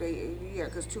hell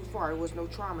because too far, it was no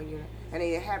trauma unit, and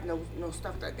they have no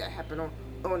stuff like that happen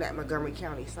on that Montgomery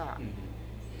County side.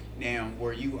 Mm-hmm. Now,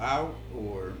 were you out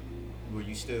or were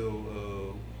you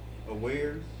still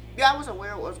aware? Yeah, I was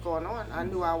aware of what was going on. I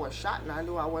knew I was shot, and I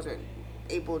knew I wasn't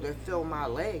able to feel my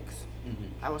legs.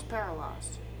 I was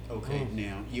paralyzed. Okay,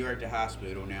 now you're at the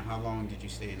hospital. Now, how long did you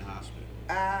stay in the hospital?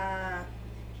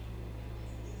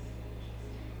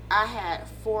 I had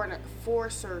four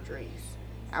surgeries.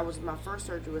 My first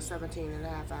surgery was 17 and a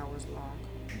half hours long.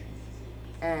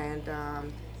 And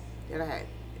then I had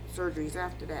surgeries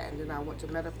after that, and then I went to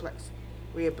Metaplex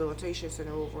Rehabilitation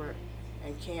Center over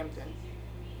in Camden.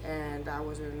 And I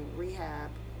was in rehab.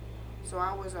 So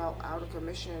I was out of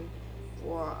commission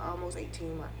for almost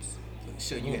 18 months.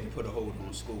 So you had to put a hold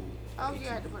on school? Oh,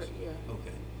 yeah, I had to put it, yeah.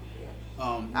 Okay.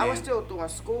 Yeah. I was still doing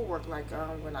schoolwork, like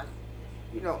when I,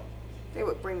 they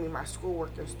would bring me my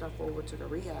schoolwork and stuff over to the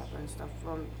rehab and stuff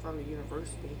from the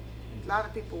university. A lot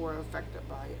of people were affected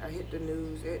by it. I hit the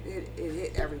news. It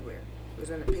hit everywhere. It was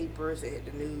in the papers. It hit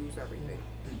the news, everything.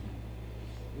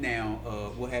 Now,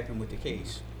 what happened with the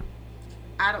case?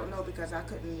 I don't know because I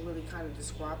couldn't really kind of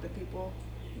describe the people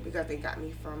because they got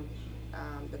me from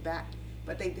the back.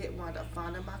 But they did wind up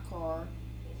finding my car,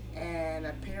 and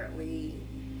apparently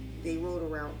they rode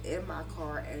around in my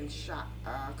car and shot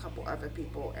a couple other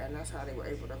people, and that's how they were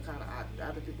able to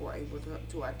other people were able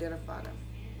to identify them.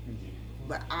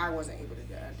 But I wasn't able to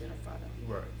identify them.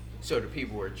 Right. So the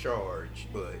people were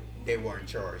charged, but they weren't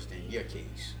charged in your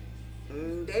case.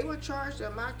 They were charged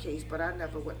in my case, but I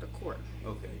never went to court.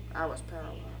 Okay. I was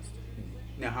paralyzed.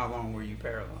 Now, how long were you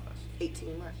paralyzed?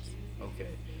 18 months. Okay.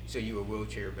 So you were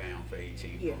wheelchair bound for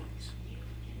 18 Yeah. months.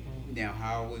 Now,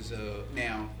 how was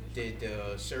did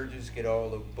the surgeons get all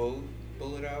the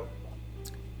bullet out?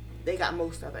 They got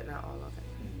most of it, not all of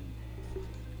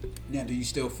it. Now, do you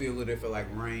still feel it if it like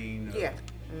rain? Yeah.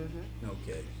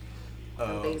 Okay.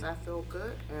 Some days I feel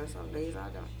good, and some days I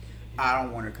don't. I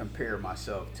don't want to compare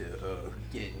myself to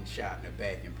getting shot in the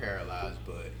back and paralyzed,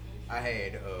 but I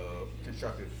had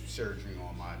constructive surgery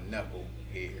on my knuckle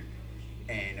here.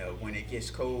 And when it gets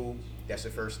cold, that's the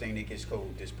first thing that gets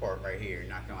cold, this part right here.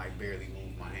 And I can like barely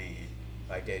move my hand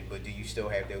like that. But do you still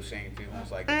have those same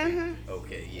feelings? Like,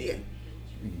 okay, yeah.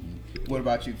 What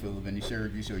about you, Philip? Any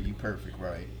surgeries or are you perfect,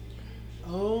 right?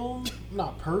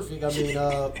 Not perfect. I mean,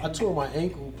 I tore my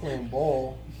ankle playing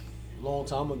ball a long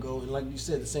time ago. And like you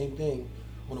said, the same thing.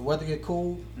 When the weather get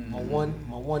cold, my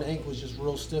one ankle is just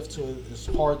real stiff it's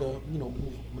hard to,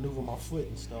 maneuver my foot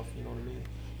and stuff, you know what I mean?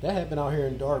 That happened out here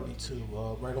in Darby too,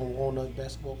 right on Walnut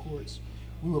basketball courts.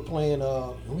 We were playing,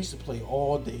 and we used to play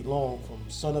all day long from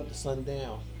sun up to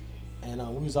sundown. And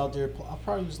we was out there, I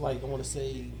probably was like, I want to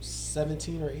say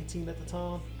 17 or 18 at the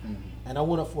time. And I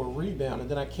went up for a rebound, and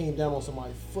then I came down on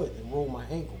somebody's foot and rolled my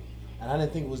ankle. And I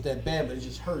didn't think it was that bad, but it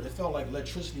just hurt. It felt like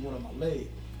electricity went on my leg.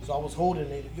 So I was holding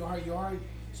it, you all right?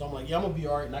 So I'm like, yeah, I'm going to be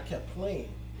all right. And I kept playing.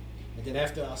 And then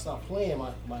after I stopped playing,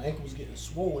 my ankle was getting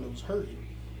swollen. It was hurting.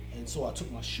 And so I took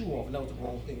my shoe off, and that was the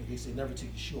wrong thing. They said never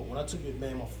take your shoe off. When I took it,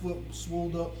 man, my foot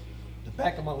swelled up. The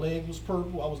back of my leg was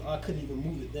purple. I couldn't even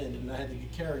move it then, and I had to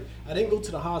get carried. I didn't go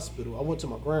to the hospital. I went to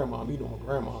my grandma. My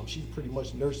grandma. She pretty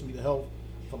much nursed me to health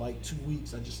for like 2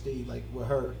 weeks. I just stayed like with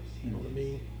her. You know what I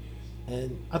mean?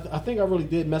 And I think I really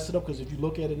did mess it up because if you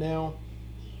look at it now,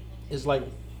 it's like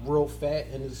real fat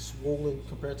and it's swollen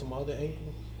compared to my other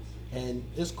ankle. And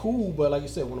it's cool, but like you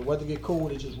said, when the weather get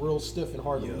cold, it's just real stiff and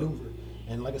hard to maneuver.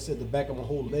 And like I said, the back of my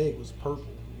whole leg was purple.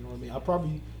 You know what I mean? I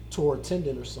probably tore a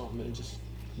tendon or something and just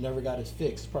never got it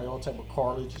fixed. Probably all type of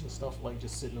cartilage and stuff like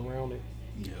just sitting around it.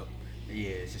 Yep. Yeah,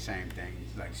 it's the same thing.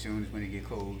 It's like as soon as when it get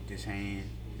cold, this hand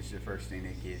is the first thing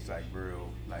that gets like real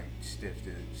like stiff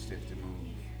to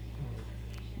move.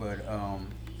 But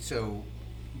so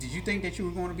did you think that you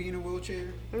were going to be in a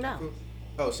wheelchair? No.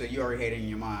 Oh, so you already had it in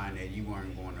your mind that you were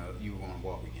going to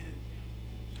walk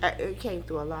again. It came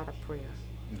through a lot of prayer.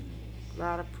 Mm-hmm. A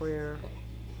lot of prayer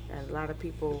and a lot of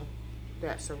people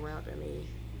that surrounded me.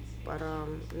 But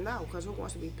no, because who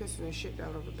wants to be pissing and shit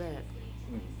out of a bed?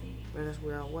 Mm-hmm. And that's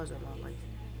where I was in my life.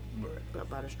 Right. But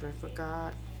by the strength of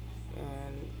God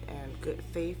and good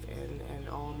faith and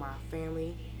all my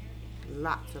family,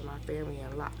 lots of my family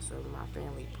and lots of my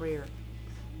family prayer,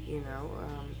 you know,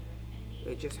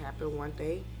 it just happened one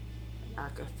day. I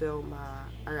could feel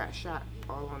I got shot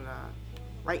all on the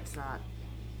right side,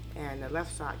 and the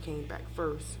left side came back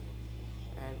first,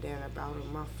 and then about a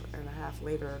month and a half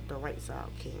later, the right side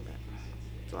came back.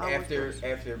 So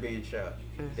after being shot,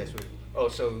 that's what. Oh,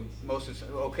 so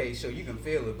okay, so you can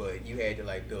feel it, but you had to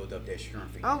like build up that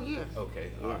strength again. Oh yeah.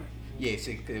 Okay, all right. Yeah,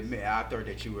 see, I thought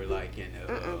that you were like in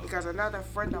because another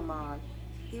friend of mine,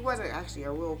 he wasn't actually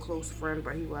a real close friend,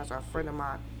 but he was a friend of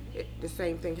mine. The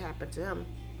same thing happened to him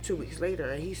 2 weeks later,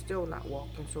 and he's still not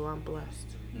walking, so I'm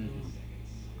blessed. Mm-hmm.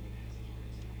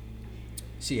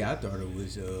 See, I thought it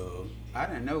was I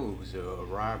didn't know it was a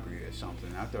robbery or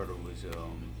something. I thought it was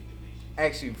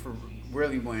actually for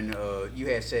really when you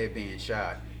had said being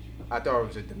shot. I thought it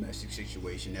was a domestic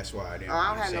situation. That's why I didn't. I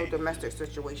don't have no domestic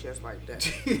situations like that.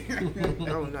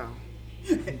 Oh no.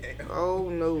 Oh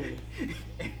no.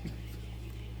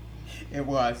 It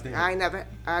was that.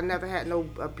 I never had no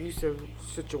abusive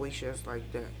situations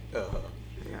like that.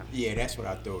 Yeah, that's what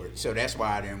I thought. So that's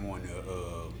why I didn't want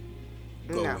to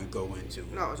go into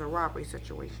it. No, it was a robbery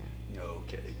situation.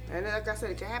 Okay. And like I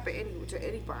said, it can happen to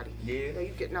anybody. Yeah. You know,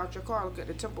 you getting out your car, look at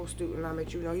the Temple student I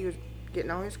met, you know, he was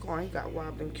getting out his car and he got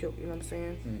robbed and killed, you know what I'm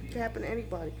saying? Mm-hmm. It can happen to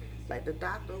anybody. Like the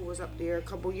doctor who was up there a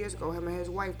couple years ago, him and his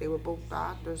wife, they were both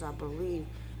doctors, I believe.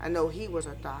 I know he was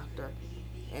a doctor,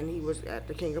 and he was at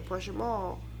the King of Prussia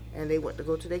Mall, and they went to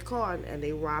go to their car, and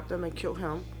they robbed him and killed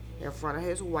him in front of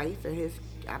his wife and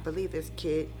I believe his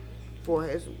kid for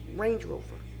his Range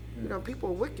Rover. You know, people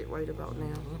are wicked right about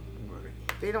now.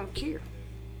 They don't care.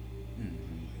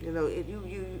 You know,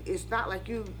 it's not like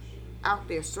you out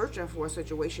there searching for a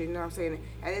situation, you know what I'm saying?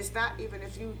 And it's not even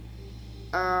if you,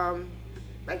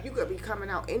 like you could be coming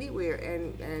out anywhere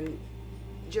and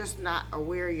just not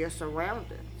aware of your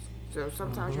surroundings. So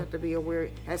sometimes you have to be aware,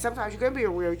 and sometimes you can be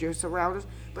aware of your surroundings,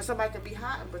 but somebody can be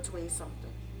hiding between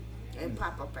something and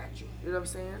pop up at you. You know what I'm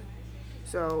saying?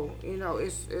 So, you know,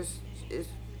 it's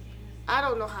I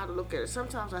don't know how to look at it.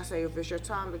 Sometimes I say if it's your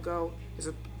time to go,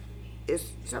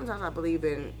 sometimes I believe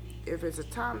in if it's a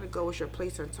time to go, it's your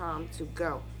place and time to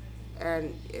go.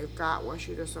 And if God wants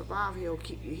you to survive, He'll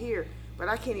keep you here. But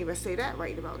I can't even say that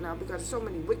right about now because there's so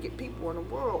many wicked people in the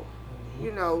world.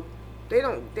 You know,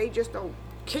 they just don't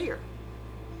care.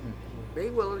 They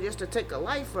willing just to take a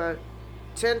life for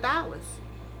 $10.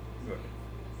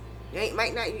 You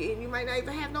might not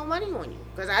even have no money on you.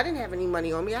 Because I didn't have any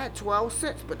money on me. I had 12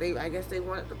 cents, but I guess they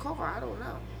wanted the car. I don't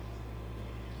know.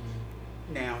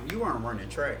 Now, you weren't running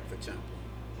track for Temple,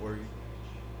 were you?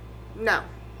 No.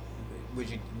 Was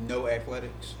you no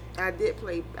athletics? I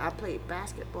played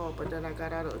basketball, but then I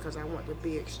got out of it because I wanted to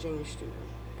be an exchange student.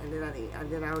 And then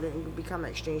I didn't become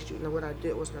an exchange student. And what I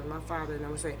did was because my father and I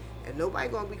was saying, and nobody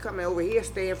gonna be coming over here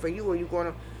staying for you, or you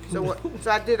gonna. So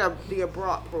I did the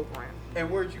abroad program. And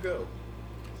where'd you go?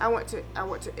 I went to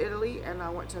Italy and I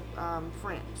went to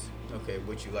France. Okay,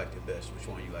 what you liked the best? Which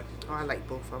one you liked the best? Oh, I like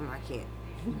both of them. I can't.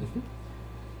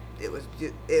 It was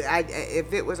just,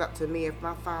 if it was up to me, if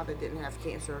my father didn't have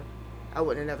cancer, I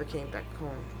would have never came back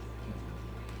home.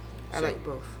 I like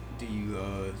both. Do you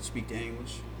speak the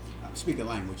English? Speak a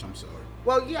language, I'm sorry.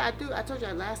 Well, yeah, I do. I told you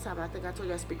last time. I think I told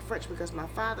you I speak French because my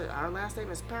father, our last name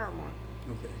is Paramount.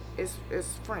 Okay. It's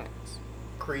France.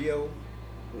 Creole?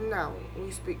 No,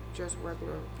 we speak just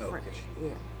regular French.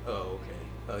 Yeah. Oh,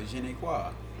 okay. Je ne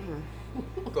crois.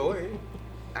 Go ahead.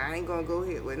 I ain't gonna go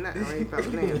ahead with nothing right about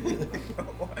now.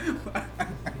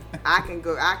 I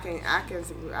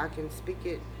can speak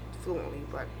it fluently,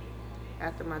 but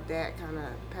after my dad kind of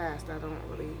passed, I don't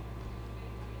really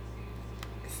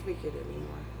speak it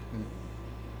anymore.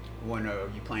 When are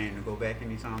you planning to go back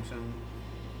anytime soon?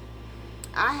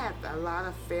 I have a lot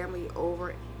of family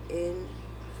over in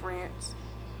France.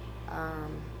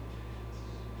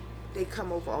 they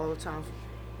come over all the time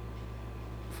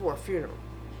for a funeral.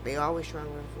 They always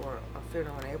traveling for a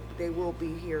funeral, and they will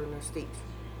be here in the States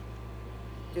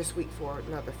this week for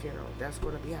another funeral. That's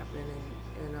going to be happening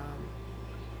in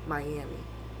Miami,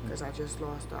 because I just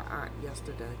lost an aunt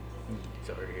yesterday.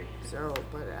 Sorry. So,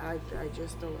 but I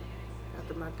just don't,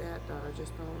 after my dad died, I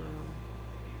just don't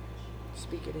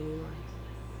speak it anymore.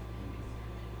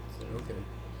 So. Okay.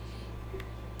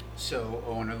 So,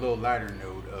 on a little lighter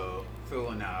note, Phil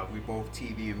and I, we both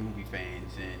TV and movie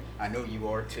fans, and I know you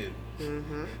are too.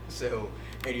 Mm-hmm. So,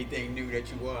 anything new that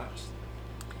you watched?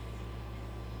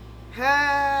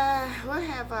 What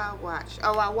have I watched?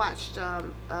 Oh, I watched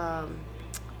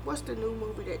what's the new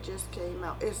movie that just came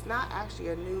out? It's not actually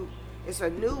it's a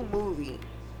new movie,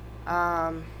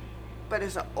 but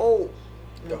it's an old.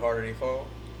 The Harder They Fall?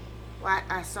 Well,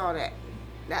 I saw that.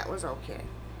 That was okay.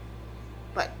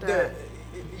 But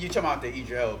you talking about the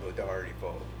Idris Elba, The Harder They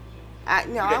Fall?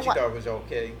 you thought was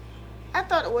okay? I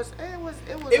thought it was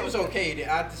okay.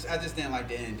 I just didn't like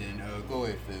the ending. Go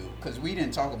ahead, Phil, because we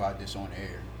didn't talk about this on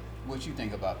air. What you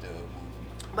think about the movie?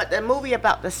 But the movie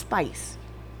about the spice,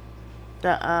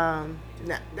 that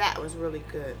was really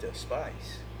good. The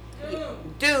Spice.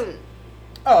 Dune.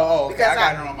 Oh, okay. Because I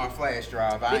got it on my flash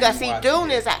drive. Because see, Dune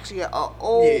is actually an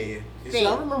old See, thing.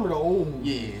 I remember the old movie.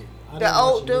 Yeah. The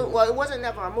old Dune. Well, it wasn't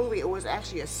never a movie. It was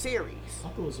actually a series. I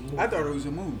thought it was a movie. I thought it was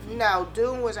a movie. No,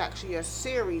 Dune was actually a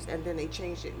series, and then they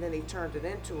changed it, and then they turned it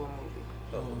into a movie.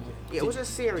 Oh, okay. Yeah, it was a Did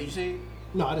you series. see it?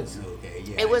 No, I didn't see it. Okay,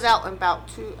 yeah. It was out in about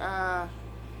the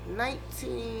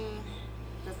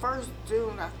first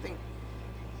Dune, I think.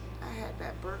 I had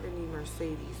that burgundy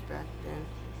Mercedes back then.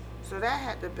 So that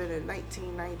had to have been in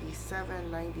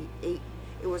 1997, 98.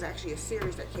 It was actually a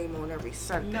series that came on every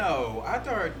Sunday. No, I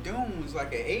thought Doom was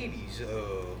like an 80s.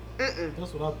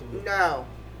 That's what I thought.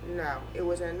 No. It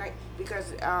was in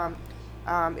because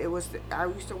it was. I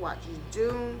used to watch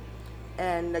Dune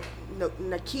and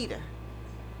Nikita.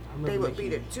 They would be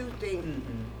the two things.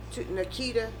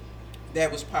 Nikita.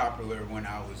 That was popular when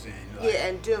I was in. Yeah,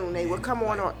 and Dune. They would come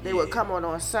on. They would come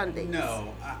on Sundays.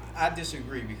 No, I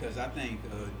disagree, because I think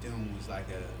Dune was like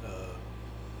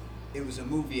it was a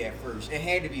movie at first. It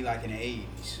had to be like in the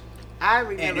 80s. I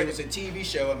remember. And it was a TV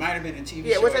show. It might have been a TV show.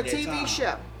 Yeah, it was a at that TV time.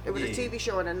 show. It was a TV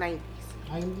show in the 90s.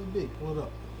 IMDb, pull it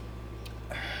up.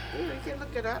 Yeah, you can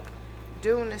look it up.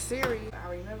 Dune the series.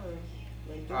 I remember.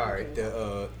 When Dune All right, came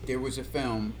out. there was a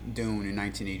film, Dune, in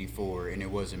 1984, and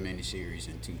it was a miniseries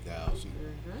in 2000.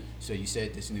 So you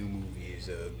said this new movie is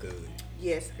good.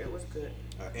 Yes, it was good.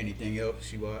 Anything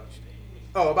else you watched?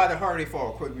 Oh, about The Harder They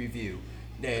Fall, quick review.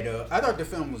 That I thought the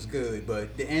film was good,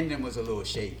 but the ending was a little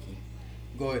shaky.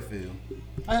 Go ahead, Phil.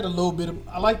 I had a little bit of.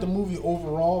 I liked the movie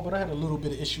overall, but I had a little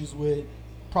bit of issues with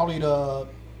probably the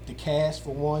cast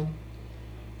for one,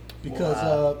 because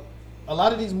a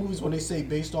lot of these movies, when they say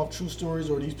based off true stories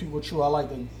or these people are true, I like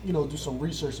to do some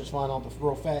research to find out the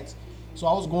real facts. So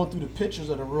I was going through the pictures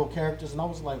of the real characters, and I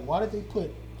was like, why did they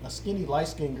put a skinny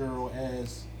light-skinned girl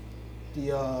as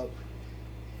the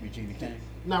Regina King.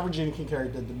 not Regina King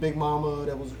character, the big mama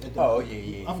that was at the,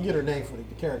 yeah. I forget her name for the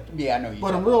character. Yeah, I know you.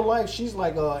 But in real life, she's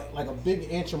like a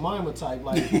big Aunt Jemima type,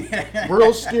 like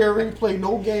real scary, play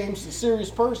no games, a serious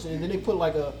person. And then they put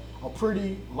like a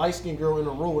pretty light skinned girl in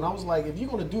a role, and I was like, if you're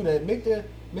gonna do that, make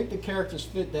the characters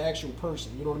fit the actual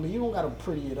person. You know what I mean? You don't gotta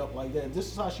pretty it up like that. If this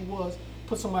is how she was,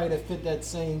 put somebody that fit that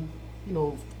same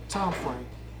time frame.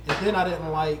 And then I didn't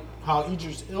like how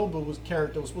Idris Elba's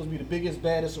character was supposed to be the biggest,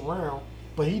 baddest around.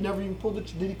 But he never even pulled did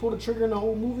he pull the trigger in the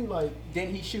whole movie? Like,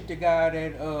 didn't he shoot the guy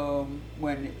that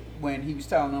when he was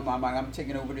telling him I'm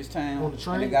taking over this town? On the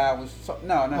train? And the guy was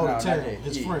no, the not town, that.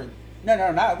 his friend.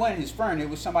 No, not one of his friend. It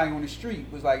was somebody on the street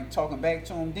was like talking back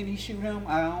to him. Didn't he shoot him?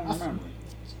 I don't remember.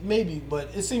 Maybe,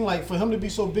 but it seemed like for him to be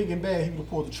so big and bad, he would have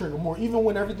pulled the trigger more. Even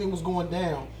when everything was going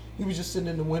down, he was just sitting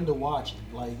in the window watching.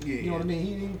 Like, you know what I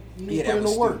mean? He didn't put in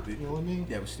no work. Stupid. You know what I mean?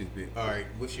 That was stupid. All right,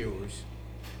 what's yours?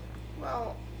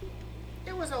 Well,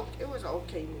 it was an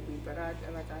okay movie, but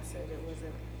like I said, it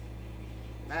wasn't.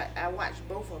 I watched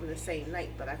both of them the same night,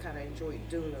 but I kind of enjoyed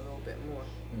Dune a little bit more.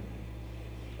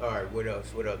 All right, what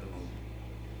else? What other movie?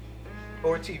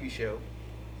 Or TV show?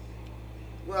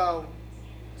 Well,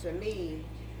 to me,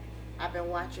 I've been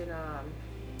watching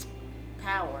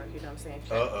Power. You know what I'm saying?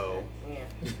 Uh-oh. Yeah.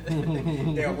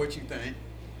 Yeah, what you think?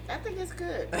 I think it's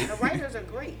good. The writers are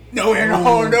great. No,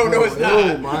 it's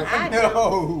not. I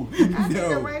No, think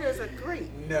the writers are great.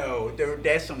 No,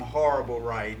 that's some horrible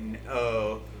writing.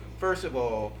 First of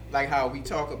all, like how we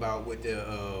talk about with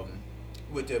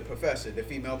the professor, the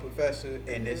female professor,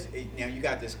 and this, you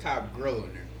got this cop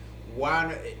grilling her.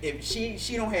 why if she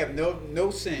don't have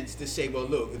no sense to say, well,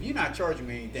 look, if you're not charging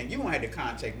me anything, you won't have to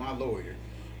contact my lawyer.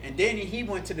 And then he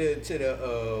went to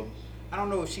the I don't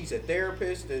know if she's a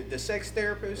therapist, the sex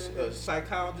therapist, a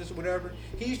psychologist, or whatever.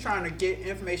 He's trying to get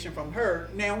information from her.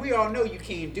 Now we all know you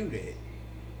can't do that,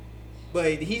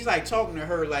 but he's like talking to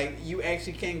her like you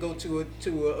actually can go to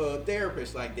a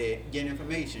therapist like that, get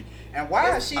information. And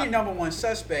why is she the number one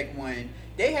suspect when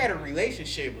they had a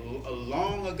relationship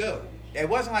long ago? It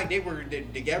wasn't like they were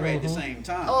together at the same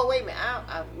time. Oh, wait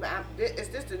a minute. Is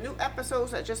this the new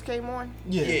episodes that just came on?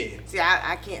 Yeah. See,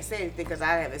 I can't say anything because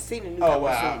I haven't seen the new Oh,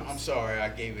 episodes. well, I'm sorry. I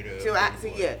gave it a... So,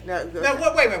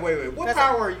 No, wait a minute. What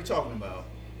power are you talking about?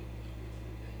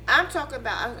 I'm talking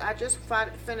about, I just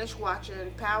finished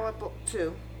watching Power Book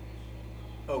 2.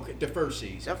 Okay, the first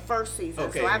season. The first season.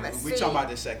 Okay, so I haven't we're talking about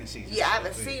the second season. Yeah, I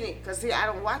haven't seen it because, see, I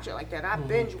don't watch it like that. I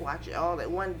binge watch it all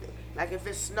at one. Like if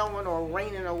it's snowing or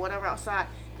raining or whatever outside,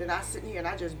 then I sit here and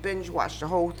I just binge watch the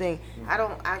whole thing.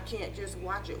 I can't just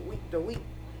watch it week to week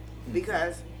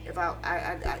because if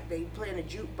they play in a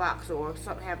jukebox or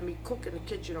something, have me cook in the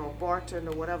kitchen or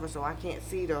bartender or whatever, so I can't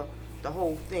see the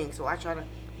whole thing. So I try to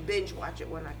binge watch it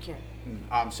when I can.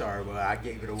 I'm sorry, but I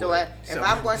gave it away. So if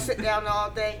I'm going to sit down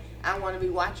all day, I want to be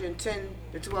watching 10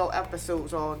 to 12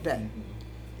 episodes all day.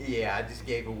 Yeah, I just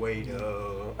gave away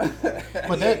the.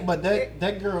 But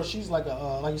that girl, she's like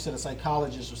like you said, a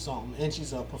psychologist or something, and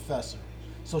she's a professor.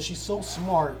 So she's so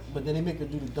smart, but then they make her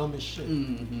do the dumbest shit.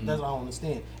 That's what I don't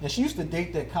understand. And she used to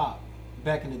date that cop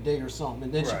back in the day or something,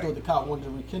 and then she thought the cop wanted to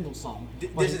rekindle something.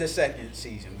 This is the second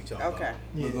season we talking about.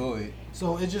 Yeah. Go ahead.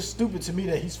 So it's just stupid to me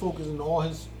that he's focusing all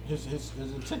his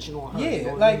attention on her. Yeah, you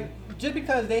know what like I mean? just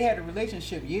because they had a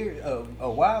relationship a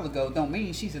while ago, don't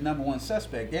mean she's the number one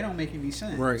suspect. That don't make any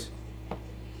sense. Right.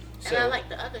 And I like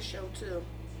the other show too.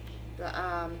 The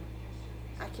I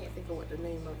can't think of what the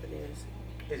name of it is.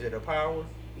 Is it a power?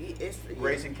 It's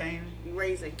Raising Canaan?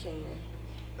 Raising Canaan.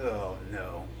 Oh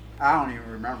no, I don't even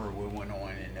remember what went on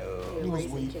in. It was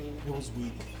Raising weak. Canaan. It was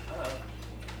weak.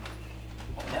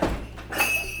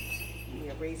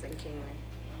 Yeah, Raising Canaan.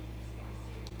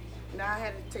 Now I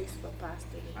had a taste for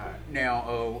pasta. All right.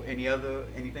 Now,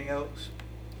 anything else?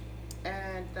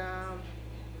 And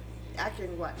I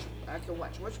can watch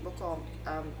whatchamacallit,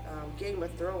 Game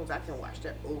of Thrones. I can watch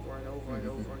that over and over and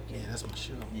over again. Yeah, that's my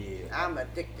show. Yeah. I'm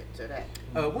addicted to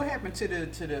that. What happened to the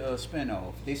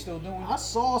spinoff? They still doing I it?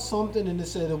 saw something and it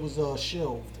said it was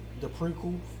shelved. The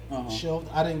prequel shelved.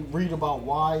 I didn't read about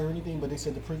why or anything, but they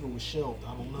said the prequel was shelved.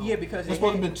 I don't know. Yeah, because there's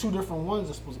supposed to have been two different ones.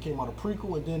 It's supposed to came out a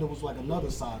prequel and then it was like another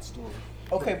side story.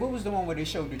 Okay, what was the one where they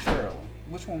showed the trailer?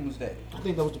 Which one was that? I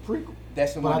think that was the prequel.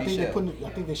 That's the but one I think they they shelved. I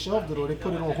think they shelved it or they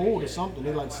put it on hold or something.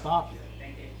 They like stopped it.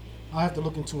 I have to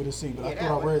look into it and see, but I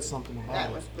thought I read something about That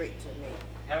it. was great to me.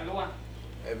 Have a good one.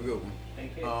 Have a good one.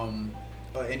 Thank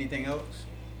you. Anything else?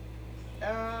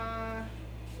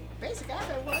 Basically, I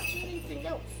haven't watched anything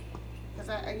else because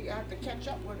I have to catch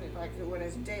up when it when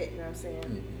it's dead. You know what I'm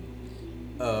saying?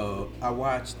 I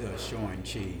watched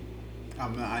Shang-Chi.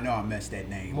 I know I messed that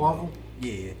name. Marvel? up.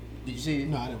 Yeah. Did you see it?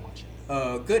 No, I didn't watch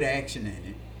it. Good action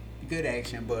in it. Good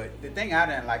action, but the thing I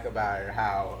didn't like about it,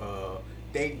 how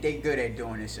they good at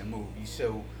doing this in movies.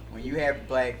 So when you have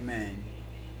black men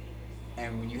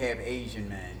and when you have Asian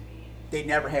men, they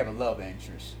never have a love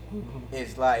interest.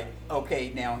 It's like,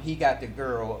 okay, now he got the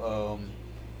girl,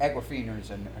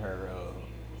 Aquafina's in her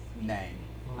name.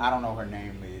 I don't know her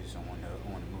name is on the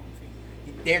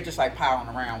movie. They're just like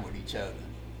piling around with each other.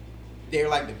 They're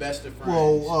like the best of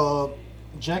friends. Well,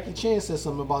 Jackie Chan said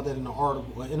something about that in an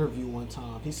article, an interview one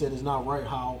time. He said it's not right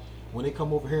how when they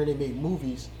come over here and they make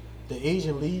movies, the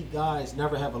Asian lead guys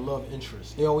never have a love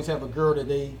interest. They always have a girl that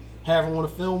they have on a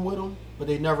film with them, but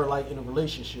they never like in a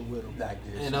relationship with them. Like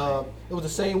this, and right. it was the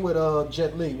same with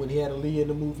Jet Li when he had a lead in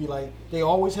the movie. Like they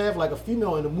always have like a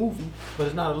female in the movie, but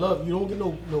it's not a love. You don't get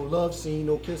no love scene,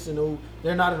 no kissing, no.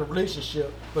 They're not in a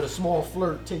relationship, but a small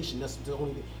flirtation. That's the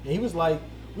only thing. And he was like,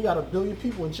 we got 1 billion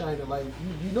people in China. Like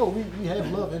you know, we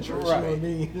have love interests. Right. You know what I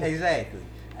mean? Exactly.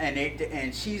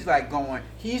 And she's like going.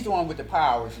 He's the one with the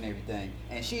powers and everything,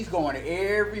 and she's going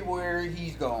everywhere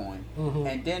he's going. Mm-hmm.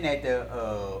 And then at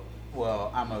the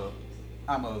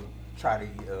I'm a try to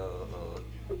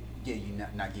give you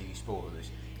not give you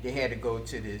spoilers. They had to go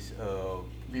to this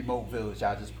remote village.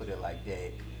 I'll just put it like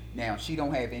that. Now she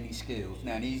don't have any skills.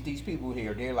 Now these people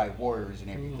here, they're like warriors and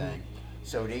everything. Mm-hmm.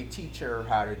 So they teach her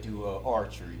how to do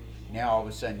archery. Now all of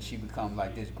a sudden she becomes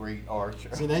like this great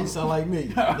archer. See, now you sound like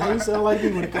me. Now you sound like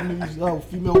me when it comes to these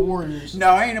female warriors.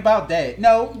 No, it ain't about that.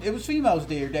 No, it was females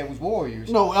there that was warriors.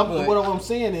 No, but, what I'm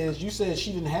saying is, you said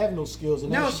she didn't have no skills,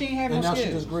 and No, now she ain't have and no now skills.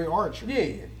 she does great archery.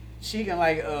 Yeah, she can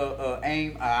like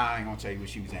aim. I ain't gonna tell you what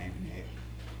she was aiming at.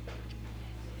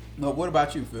 But what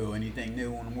about you, Phil? Anything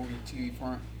new on the movie TV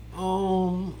front?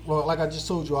 Well, like I just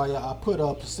told you, I put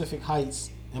Pacific Heights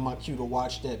in my queue to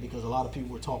watch that because a lot of people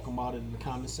were talking about it in the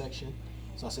comment section.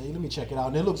 So I said, hey, let me check it out.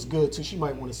 And it looks good too. She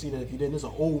might want to see that if you didn't. It's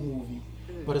an old movie,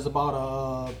 but it's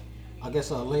about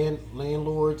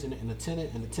landlords and a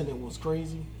tenant, and the tenant was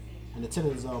crazy, and the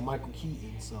tenant is Michael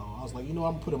Keaton. So I was like, I'm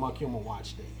gonna put it in my queue. I'm gonna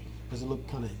watch that because it looked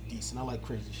kind of decent. I like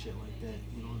crazy shit like that.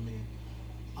 You know what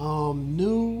I mean?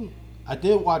 New. I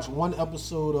did watch one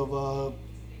episode of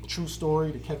True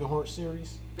Story, the Kevin Hart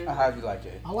series. How'd you like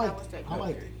that? I liked it.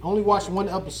 I only watched one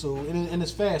episode, and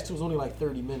it's fast too. It's only like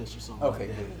 30 minutes or something. Okay,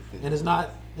 like that. good. And it's not.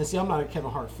 And see, I'm not a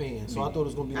Kevin Hart fan, so I thought it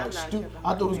was gonna be like stupid.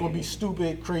 I thought it was gonna be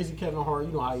stupid, crazy Kevin Hart.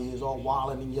 You know how he is, all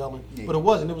wilding and yelling. Yeah. But it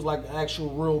wasn't. It was like an actual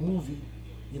real movie.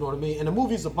 You know what I mean? And the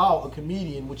movie's about a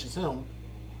comedian, which is him,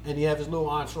 and he have his little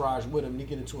entourage with him. And he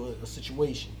get into a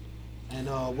situation, and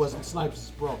wasn't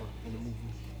Snipes' brother in the movie.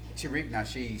 Tariq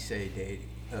Nasheed said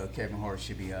that Kevin Hart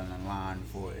should be on the line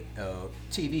for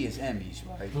TV is Emmys,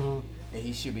 right? Mm-hmm. And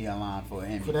he should be on line for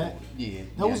an Emmy. For that? Yeah.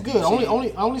 That was good.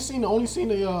 I only seen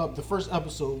the first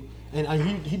episode, and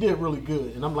he did really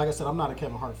good. And like I said, I'm not a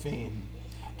Kevin Hart fan.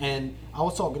 And I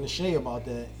was talking to Shay about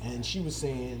that, and she was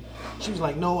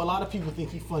like, no, a lot of people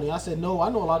think he's funny. I said, no, I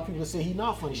know a lot of people that say he's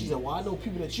not funny. She said, well, I know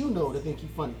people that you know that think he's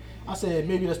funny. I said,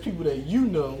 maybe that's people that you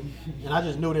know, and I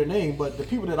just know their name. But the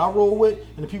people that I roll with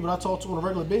and the people that I talk to on a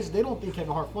regular basis, they don't think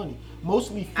Kevin Hart funny.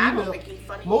 Mostly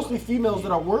females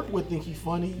that I work with think he's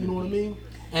funny. You know what I mean?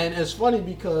 And it's funny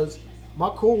because my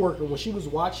coworker, when she was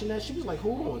watching that, she was like,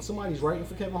 hold on, somebody's writing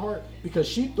for Kevin Hart, because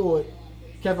she thought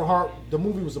Kevin Hart, the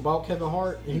movie was about Kevin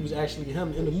Hart, and he was actually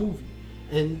him in the movie.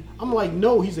 And I'm like,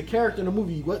 no, he's a character in the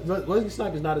movie. Wesley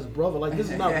Snipes is not his brother. Like, this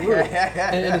is not real.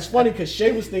 and it's funny because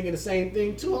Shay was thinking the same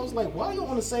thing too. I was like, why are you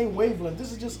on the same wavelength?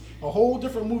 This is just a whole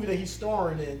different movie that he's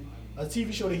starring in, a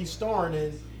TV show that he's starring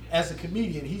in as a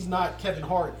comedian. He's not Kevin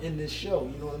Hart in this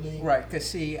show. You know what I mean? Right. Because,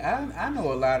 see, I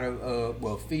know a lot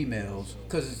of, females,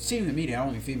 because it seems to me the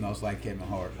only females like Kevin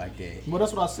Hart like that. Well,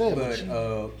 that's what I said.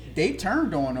 But they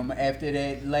turned on him after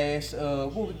that last,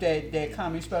 what was that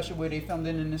comedy special where they filmed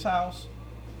it in his house?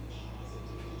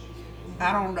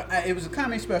 I don't know. It was a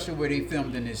comedy special where they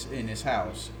filmed in his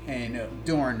house and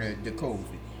during the COVID.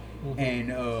 Mm-hmm.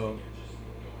 And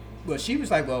but she was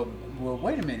like, well,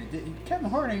 wait a minute, Kevin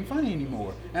Hart ain't funny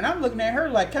anymore. And I'm looking at her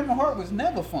like Kevin Hart was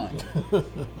never funny.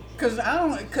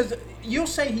 Because you'll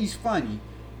say he's funny,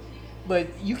 but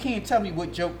you can't tell me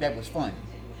what joke that was funny.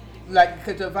 Like,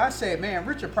 because if I said, man,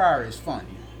 Richard Pryor is funny,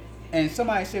 and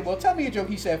somebody said, well, tell me a joke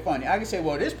he said funny, I can say,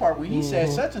 well, this part when he said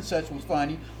such and such was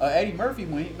funny. Eddie Murphy,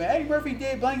 when Eddie Murphy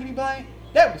did blankety blank,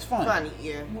 that was funny. Funny,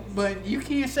 yeah. But you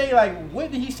can't say, like,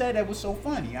 what did he say that was so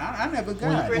funny? I never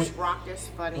got it. Chris Rock is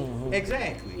funny. Mm-hmm.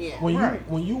 Exactly. Yeah.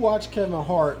 When you watch Kevin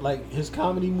Hart, like his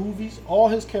comedy movies, all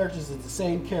his characters is the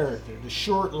same character. The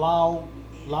short, loud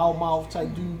mouth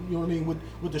type dude, you know what I mean,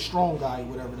 with the strong guy,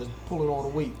 whatever, that's pulling all the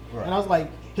weight. Right. And I was like,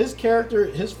 his character,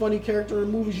 his funny character in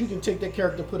movies, you can take that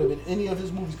character, put him in any of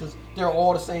his movies because they're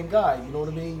all the same guy. You know what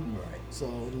I mean? Right. So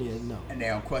yeah, no. And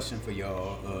now, question for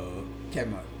y'all,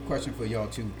 question for y'all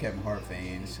two Kevin Hart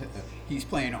fans. He's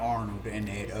playing Arnold in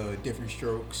that Different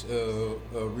Strokes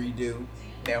redo.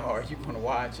 How hard you gonna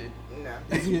watch it? No.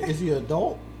 Is he an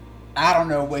adult? I don't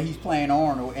know, but he's playing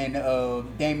Arnold, and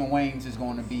Damon Wayans is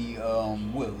going to be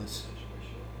Willis.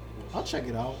 I'll check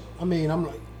it out. I mean,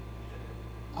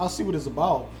 I'll see what it's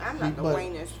about. I'm not the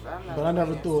Wayans. But I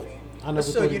never thought.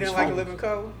 So you didn't like Living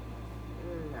Color?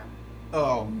 No.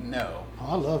 Oh no. Oh,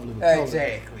 I love Living Color.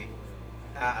 Exactly.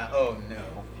 Oh no.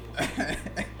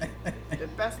 The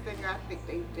best thing I think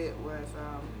they did was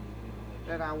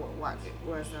that I would watch it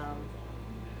was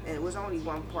and it was only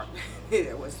one part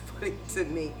that was funny to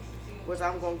me was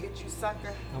I'm Gonna Get You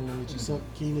Sucker. I'm Gonna Get You Sucker,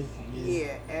 Keenan.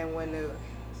 Yeah, and when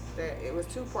it was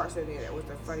two parts in there that was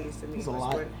the funniest to me. It's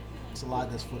a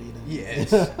lot that's funny then.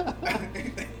 Yes.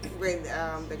 When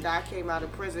the guy came out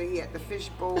of prison, he had the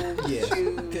fishbowl shoes,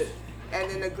 and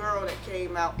then the girl that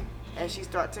came out and she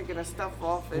started taking her stuff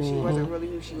off, and she wasn't really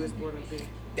who she was going to be.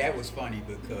 That was funny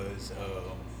because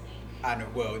I know.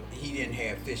 Well, he didn't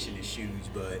have fish in his shoes,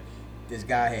 but this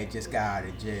guy had just got out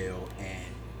of jail, and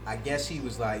I guess he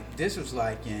was like, this was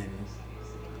like in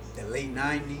the late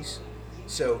 90s,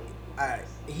 so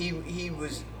he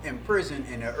was in prison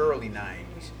in the early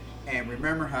 90s. And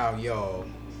remember how y'all,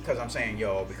 because I'm saying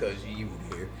y'all because you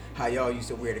were here, how y'all used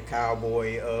to wear the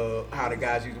cowboy, how the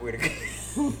guys used to wear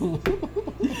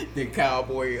the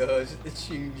cowboy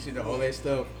shoes and all that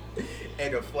stuff,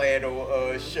 and the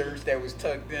flannel shirts that was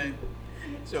tucked in.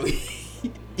 So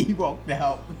he walked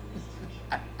out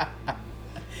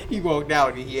He walked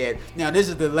out and he had. Now this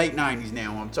is the late '90s.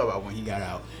 Now I'm talking about when he got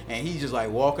out, and he's just like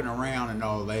walking around and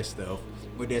all that stuff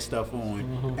with that stuff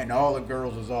on, and all the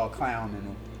girls was all clowning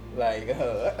him, like.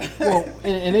 Well,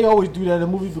 and they always do that in the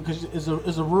movie because it's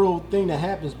a real thing that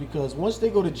happens because once they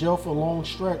go to jail for a long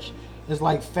stretch, it's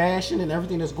like fashion and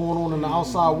everything that's going on in the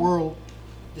outside world.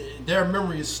 Their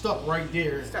memory is stuck right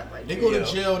there. They go to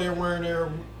jail. They're wearing their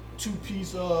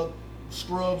two-piece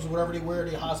scrubs or whatever they wear,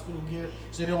 their hospital gear,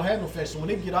 so they don't have no fashion. So when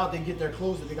they get out, they get their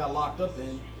clothes that they got locked up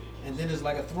in, and then it's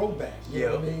like a throwback. You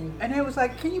know what I mean? And they was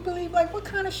like, "Can you believe like what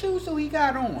kind of shoes do he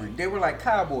got on?" They were like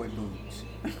cowboy boots.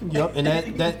 Yep, and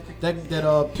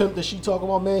that pimp that she talking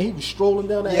about, man, he was strolling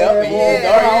down the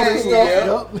and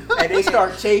stuff. Yep. And they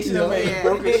start chasing him and he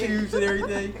broke his shoes and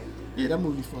everything. Yeah, that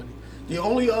movie funny. The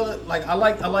only other I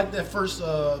like that first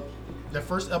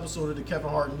episode of the Kevin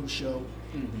Hart new show,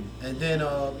 and then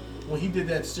when he did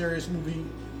that serious movie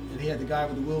and he had the guy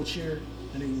with the wheelchair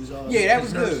and he was that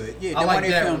was good. Yeah, I like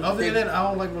that one. Other than that, I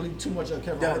don't like really too much of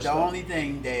Kevin Hart. The only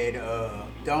thing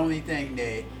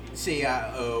that see,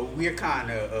 we're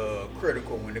kind of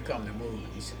critical when it comes to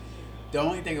movies. The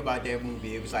only thing about that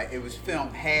movie, it was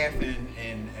filmed half in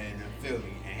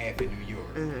Philly and half in New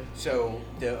York. So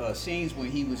the scenes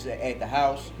when he was at the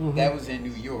house, that was in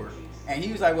New York, and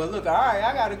he was like, "Well, look, all right,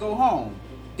 I got to go home."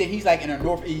 Then he's like in the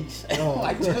Northeast,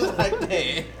 like just like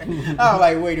that. I was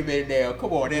like, "Wait a minute, now,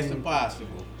 come on, that's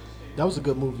impossible." That was a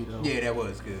good movie, though. Yeah, that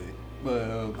was good.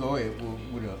 But go ahead,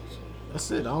 what else?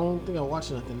 That's it. I don't think I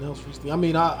watched nothing else recently. I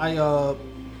mean, I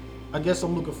guess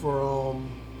I'm looking for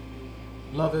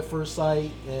Love at First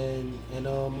Sight and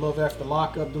Love After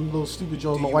Lockup. Them little stupid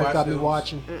joints my wife got me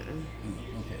watching.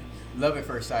 Okay, Love at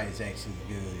First Sight is actually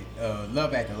good.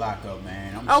 Love After Lockup,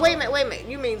 man. Wait a minute.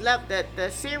 You mean the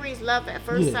series Love at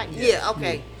First Sight? Yeah,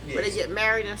 okay. Yeah. Where they get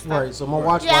married and stuff. Right. So my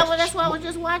wife. Yeah, well, that's what I was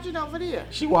just watching over there.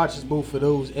 She watches both of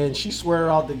those, and she swear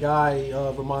out the guy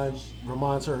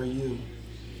reminds her of you.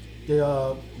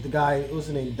 The guy, what's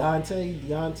his name?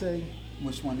 Deontay.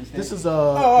 Which one is that? This is I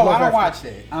don't watch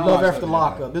that. Love After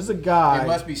Lockup. There's a guy. It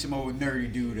must be some old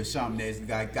nerdy dude or something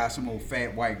that's got some old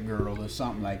fat white girl or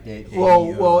something like that.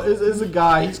 It's a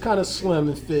guy. He's kind of slim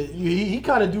and fit. He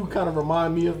kind of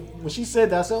remind me of when she said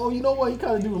that. I said, oh, you know what? He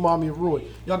kind of do remind me of Roy.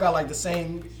 Y'all got like the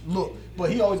same look, but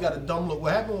he always got a dumb look.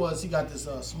 What happened was he got this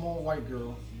small white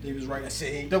girl. They was right.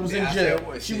 That was in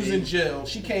jail. She was in jail.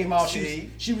 She came out.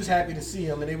 She was happy to see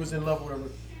him, and they was in love with her.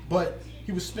 But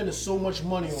he was spending so much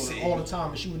money on her all the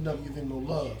time, and she would never give him no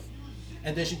love.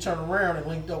 And then she turned around and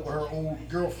linked up with her old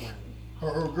girlfriend.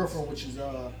 Her girlfriend, which is you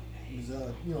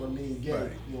know what I mean, gay.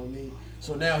 Right. You know what I mean.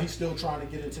 So now he's still trying to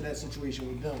get into that situation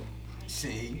with them.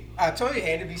 See, I told you it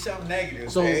had to be something negative.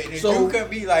 So dude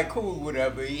couldn't be like cool with her,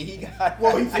 but he got.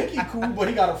 Well, he think he cool, but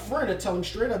he got a friend that tell him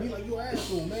straight up. He like, you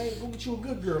asshole, man. Go get you a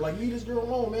good girl. Like, leave this girl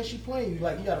alone, man. She playing you.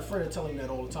 Like, he got a friend that tell him that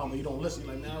all the time, but he don't listen.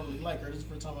 Like, man, I don't really like her. This is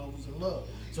the first time I was in love.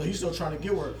 So he's still trying to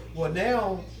get her. Well,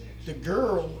 now the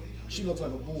girl, she looks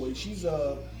like a boy. She's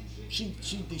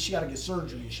she got to get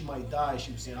surgery. She might die.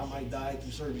 She was saying, I might die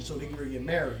through surgery. So they get her to get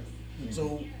married. Mm-hmm.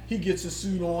 So he gets his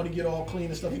suit on, he get all clean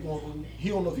and stuff. He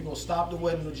don't know if he's gonna stop the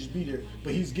wedding or just be there,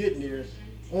 but he's getting there.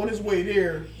 On his way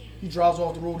there, he drives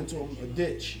off the road into a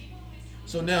ditch.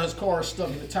 So now his car is stuck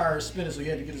and the tire is spinning, so he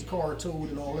had to get his car towed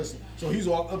and all this. So he's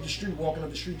walking up the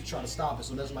street to try to stop it.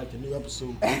 So that's like the new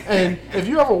episode. And if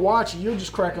you ever watch it, you'll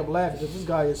just crack up laughing because this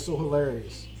guy is so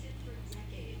hilarious.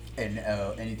 And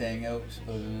anything else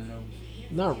other than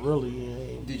those? Not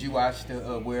really. Did you watch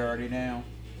the Where Are They Now?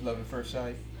 Love at First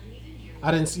Sight? I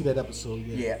didn't see that episode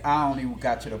yet. Yeah, I only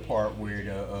got to the part where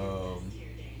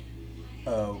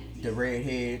the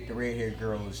redhead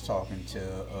girl is talking to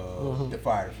the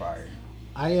firefighter.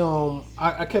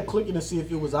 I kept clicking to see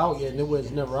if it was out yet, and it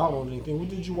was never out on anything. What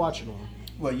did you watch it on?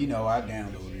 Well, you know, I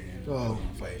downloaded it on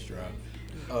flash drive.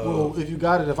 Well, if you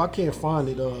got it, if I can't find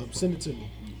it, send it to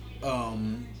me.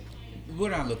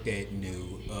 What I looked at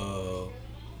new.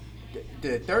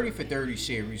 The 30 for 30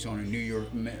 series on the New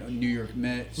York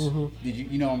Mets. Mm-hmm. Did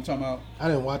you know what I'm talking about? I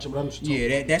didn't watch it, but I'm just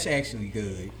talking about. That's actually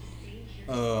good.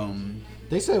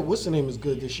 They said what's the name is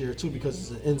good this year too because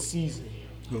it's an end season.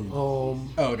 Who?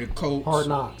 The Colts. Hard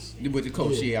Knocks. With the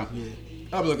Colts, yeah.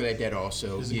 I'm looking at that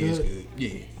also. It's good.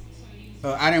 Yeah.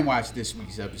 I didn't watch this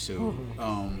week's episode.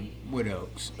 Mm-hmm. What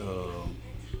else?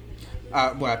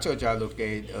 I told you I looked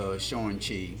at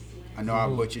Shang-Chi. I know I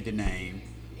butchered the name.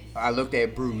 I looked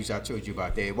at Bruce. I told you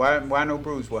about that. Why no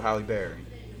Bruce with Halle Berry?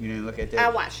 You didn't look at that? I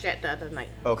watched that the other night.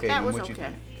 Okay. That was what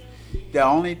okay. The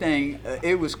only thing,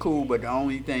 it was cool, but the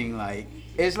only thing, like,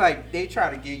 It's like they try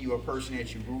to give you a person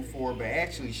that you root for, but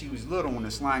actually she was a little on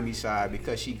the slimy side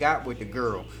because she got with the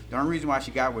girl. The only reason why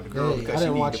she got with the girl Hey, I because she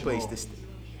didn't needed watch a place it all. to stay.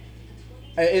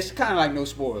 It's kind of like no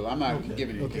spoiler. I'm not Okay,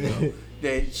 giving it okay. to you.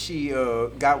 That she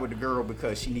got with the girl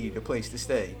because she needed a place to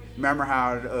stay. Remember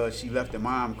how she left the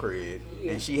mom crib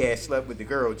Yeah. and she had slept with the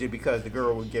girl just because the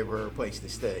girl would give her a place to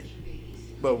stay.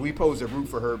 But we supposed to root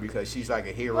for her because she's like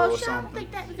a hero Well, or sure, I don't something.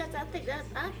 think that because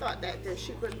I thought that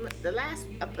she was the last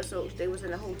episodes they was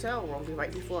in a hotel room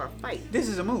right before a fight. This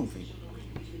is a movie.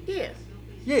 Yeah.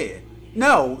 Yeah.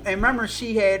 No, and remember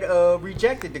she had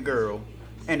rejected the girl,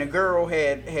 and the girl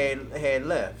had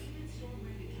left.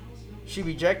 She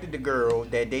rejected the girl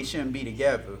that they shouldn't be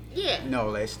together. Yeah. And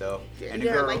all that stuff. And the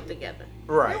They're girl, like together.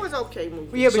 right? It was okay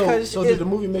movie. Yeah, So, because so did the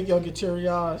movie make y'all get teary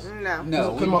eyes? No.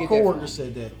 No. Because we my get that coworkers from-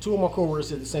 said that. Two of my coworkers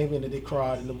said the same thing, that they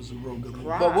cried and it was a real good movie.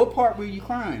 Cried? But what part were you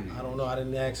crying in? I don't know. I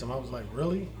didn't ask him. I was like,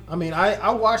 really? I mean, I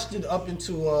watched it up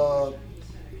into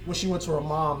when she went to her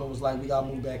mom and was like, we gotta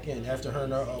move back in after her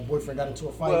and her boyfriend got into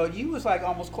a fight. Well, you was like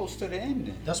almost close to the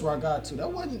ending. That's where I got to.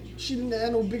 That wasn't. She didn't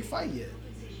have no big fight yet.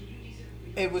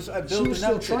 It was She building was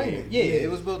still up to there. training. Yeah, Yeah.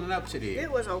 it was building up to there. It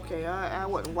was okay. I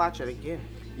wouldn't watch it again.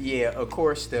 Yeah, of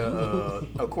course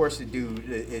the dude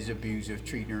is abusive,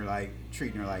 treating her like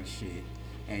shit,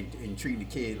 and treating the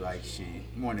kid like shit.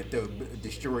 Wanted to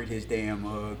destroyed his damn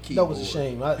keyboard. That was a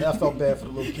shame. I felt bad for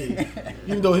the little kid.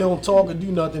 Even though he don't talk or do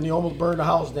nothing, he almost burned the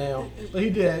house down. But he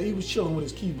did. He was chilling with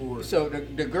his keyboard. So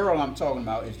the girl I'm talking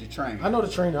about is the trainer. I know the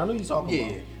trainer. I know you talking Yeah.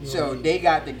 about. You know So what I mean? they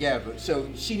got together. So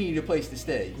she needed a place to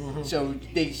stay. Mm-hmm. So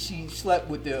she slept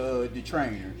with the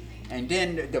trainer, and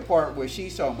then the part where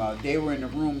she's talking about they were in the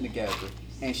room together,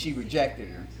 and she rejected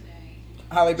her.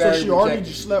 Holly So Berry she already rejected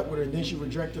just her. slept with her, and then she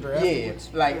rejected her Yeah, afterwards.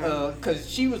 like cause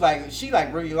she was like she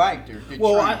like really liked her. the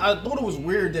Well, trainer. I thought it was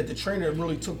weird that the trainer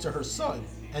really took to her son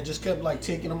and just kept like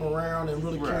taking him around and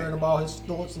really Right. caring about his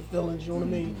thoughts and feelings. You know what I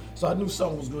mean? So I knew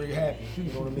something was going to happen.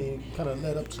 You know what I mean? Kind of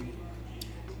led up to it.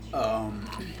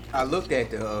 I looked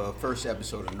at the first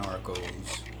episode of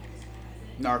Narcos.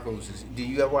 Narcos is. Do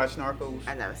you ever watch Narcos?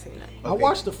 I never seen that. I Okay.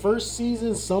 watched the first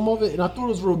season, some of it, and I thought it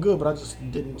was real good, but I just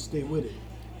didn't stay with it.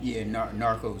 Yeah,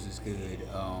 Narcos is good.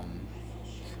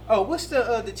 Oh, what's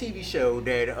the TV show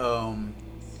that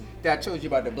that I told you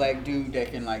about, the black dude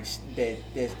that can like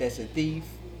that's a thief?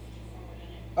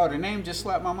 Oh, the name just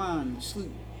slapped my mind.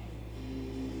 Sleep.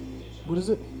 What is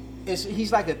it?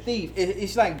 He's like a thief.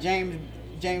 It's like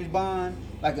James Bond,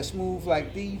 like a smooth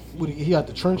like thief. What, he got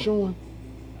the trench on?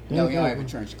 No, he don't Damn. have a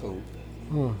trench coat.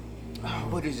 Hmm.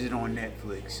 What is it on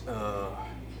Netflix?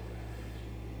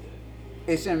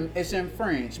 It's in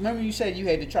French. Remember you said you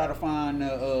had to try to find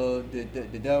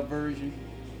the dub version?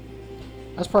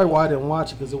 That's probably why I didn't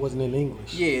watch it, because it wasn't in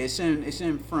English. Yeah, it's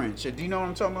in French. Do you know what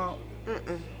I'm talking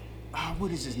about?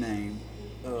 What is his name?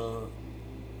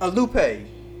 Lupe.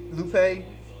 Lupe.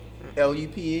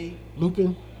 Lupe.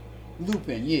 Lupin?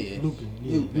 Lupin. Yeah. Lupin.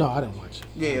 Yeah. Lupin. No, I didn't watch it.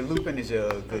 Yeah, Lupin is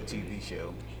a good TV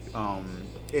show.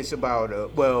 It's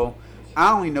about well,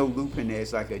 I only know Lupin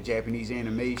as like a Japanese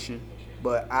animation,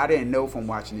 but I didn't know from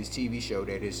watching this TV show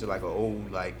that it's like an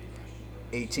old like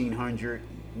 1800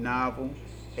 novel,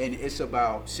 and it's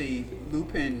about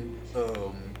Lupin.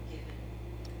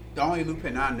 The only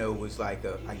Lupin I know was like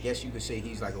I guess you could say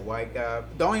he's like a white guy.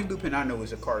 The only Lupin I know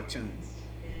is a cartoon,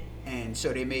 and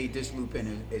so they made this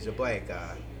Lupin as a black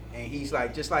guy, and he's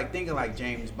like just like thinking like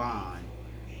James Bond,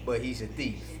 but he's a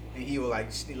thief, and he will like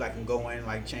go in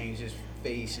like change his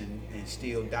face and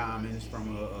steal diamonds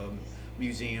from a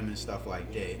museum and stuff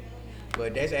like that.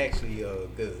 But that's actually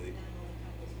good.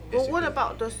 Well, It's a what good-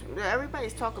 about this?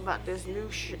 Everybody's talking about this new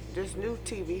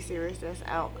TV series that's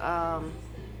out.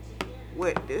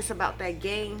 It's about that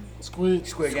game. Squid.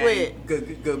 Squid Squid.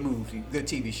 Game, good movie, good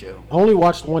TV show. I only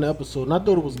watched one episode, and I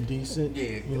thought it was decent. Yeah,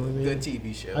 You know what I mean? good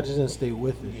TV show. I just didn't stay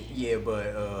with it. Yeah,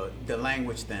 but the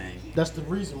language thing. That's the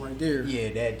reason right there. Yeah,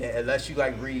 that unless you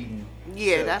like reading.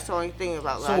 Yeah, so- that's the only thing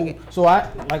about So, like. so I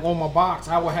like on my box,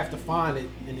 I would have to find it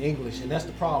in English, and that's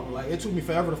the problem. Like it took me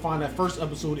forever to find that first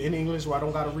episode in English where I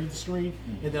don't got to read the screen,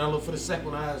 and then I look for the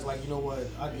second one. I was like, you know what,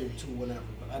 I'll give it to whatever,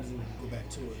 but I didn't go back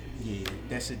to it. Yeah,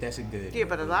 that's a good. Yeah,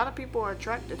 but a lot of people are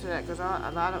attracted to that because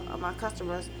a lot of my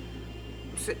customers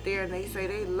sit there and they say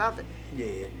they love it.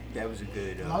 Yeah, that was a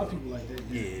good. A lot of people like that.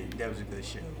 Yeah, that was a good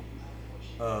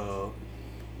show.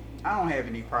 I don't have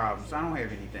any problems. I don't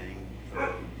have anything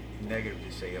negative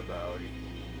to say about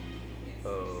it.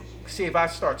 See, if I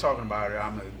start talking about it,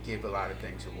 I'm gonna give a lot of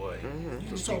things away. You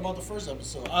just talk about the first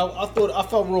episode. I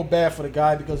felt real bad for the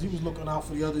guy because he was looking out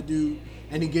for the other dude,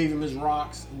 and he gave him his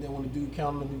rocks, and then when the dude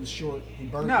counted him, he was short. He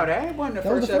burned No, him. that wasn't the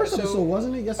That was first the first episode,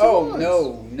 wasn't it? Yes, it was.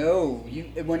 No.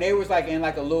 When they was like in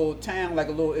like a little town, like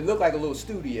a little, it looked like a little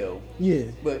studio. Yeah.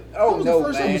 But That was the no,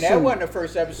 first man, that episode. wasn't the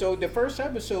first episode. The first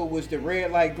episode was the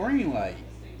red light, green light.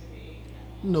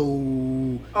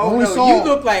 No. Oh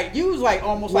no, you was like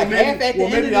almost like half at the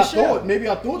end of the show. Maybe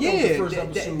I thought that was the first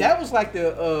episode. That was like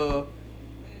the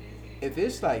if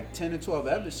it's like 10 or 12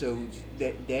 episodes,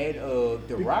 the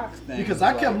Rock thing. Because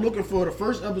I kept looking for the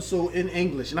first episode in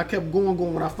English, and I kept going.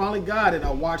 When I finally got it, I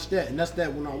watched that, and that's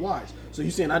that one I watched. So you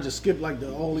saying I just skipped like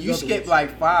all the You other skipped ones.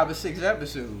 like 5 or 6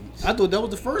 episodes. I thought that was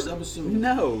the first episode.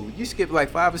 No, you skipped like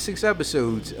 5 or 6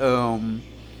 episodes.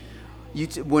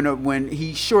 When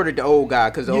he shorted the old guy,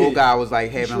 because the old guy was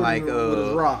like having like with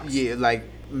his rocks. like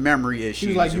memory issues. He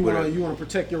was like, you want to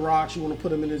protect your rocks, you want to put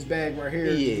them in his bag right here.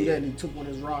 Yeah. Do that, and he took one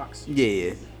of his rocks.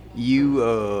 Yeah, you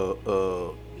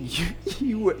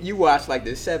watched like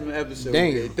the 7th episode.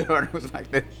 Damn. Thought it was like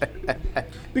that.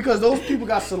 Because those people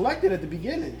got selected at the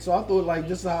beginning, so I thought like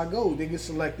this is how it goes. They get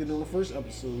selected on the first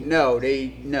episode. No.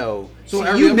 So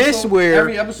See, you missed where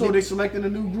every episode they selecting a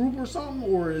new group or something,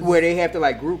 or is where they have to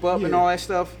like group up and Yeah. all that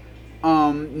stuff.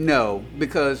 No,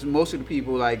 because most of the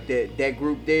people like that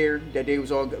group there that they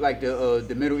was all like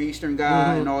the Middle Eastern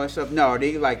guy and all that stuff. No,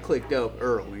 they like clicked up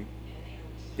early.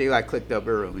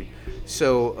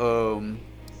 So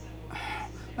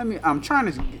I'm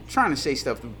trying to say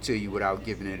stuff to you without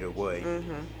giving it away.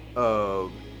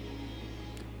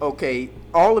 Okay,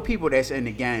 all the people that's in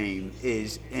the game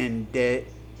is in debt.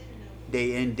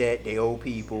 They in debt. They owe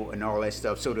people and all that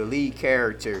stuff. So the lead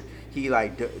character, he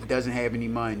like doesn't have any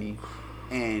money,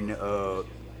 and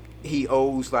he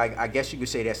owes like, I guess you could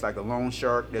say that's like a loan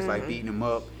shark that's like beating him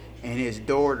up. And his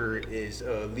daughter is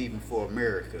leaving for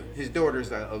America. His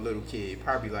daughter's like a little kid,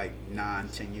 probably like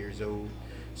 9-10 years old.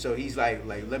 So he's like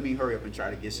let me hurry up and try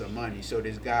to get some money. So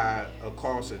this guy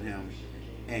accosted him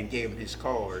and gave him his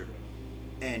card,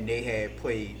 and they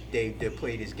played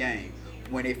his game.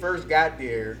 When they first got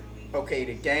there, okay,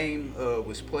 the game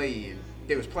was playing.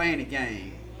 They was playing the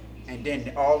game, and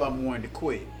then all of them wanted to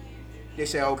quit. They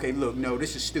said, okay, look, no,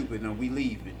 this is stupid. No, we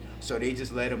leaving. So they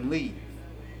just let them leave.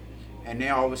 And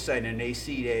then all of a sudden they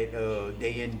see that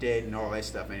they in debt and all that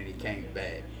stuff, and they came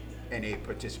back and they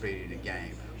participated in the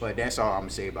game. But that's all I'm gonna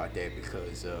say about that,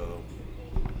 because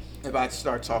if I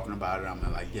start talking about it, I'm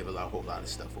gonna like give a whole lot of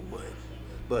stuff away.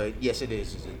 But yes, it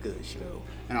is. It's a good show,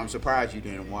 and I'm surprised you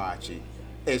didn't watch it.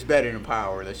 It's better than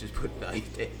Power. Let's just put it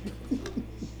like that.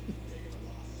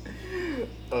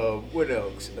 What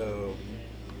else?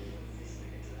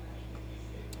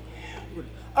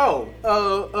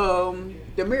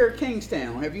 The Mayor of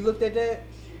Kingstown. Have you looked at that?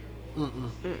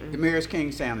 The Mayor of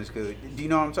Kingstown is good. Do you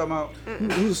know what I'm talking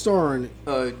about? who's starring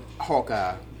it?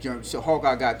 Hawkeye. So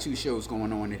Hawkeye got 2 shows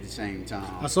going on at the same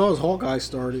time. I saw his Hawkeye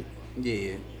started.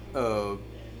 Yeah.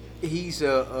 He's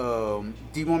do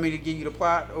you want me to give you the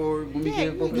plot, or when we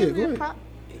get go ahead.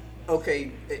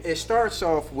 Okay, it starts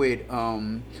off with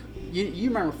you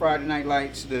remember Friday Night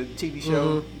Lights, the TV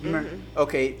show? You remember?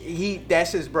 Okay,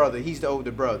 that's his brother. He's the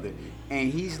older brother,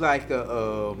 and he's like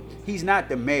he's not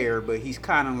the mayor, but he's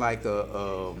kind of like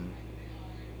a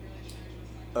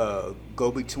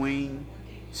go-between.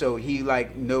 So he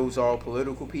like knows all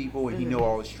political people, and he know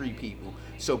all the street people.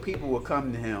 So people will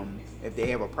come to him if they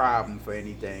have a problem for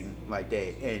anything like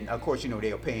that, and of course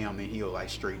they'll pay him, and he'll like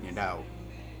straighten it out.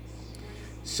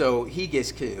 So he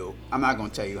gets killed. I'm not gonna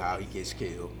tell you how he gets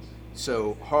killed.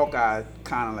 So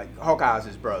Hawkeye's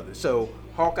his brother. So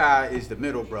Hawkeye is the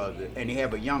middle brother, and they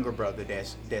have a younger brother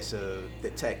that's a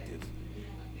detective.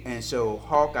 And so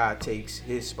Hawkeye takes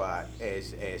his spot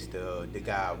as the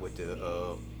guy with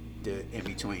the in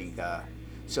between guy.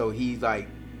 So he's like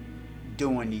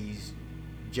doing these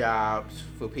jobs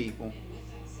for people.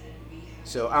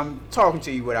 So I'm talking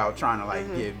to you without trying to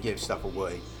like give stuff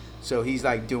away. So he's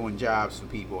like doing jobs for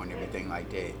people and everything like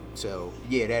that. So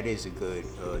yeah, that is a good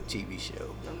TV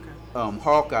show. Okay.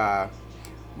 Hawkeye,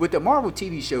 with the Marvel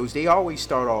TV shows, they always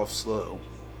start off slow,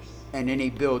 and then they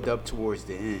build up towards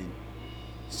the end.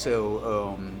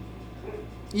 So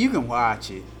you can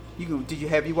watch it.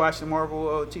 Have you watched the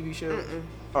Marvel TV shows?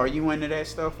 Are you into that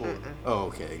stuff? Or? Oh,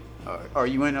 okay. All right. Are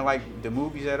you into like the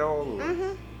movies at all?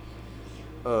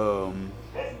 Or?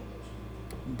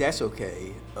 That's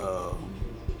okay.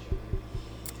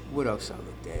 What else I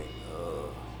looked at?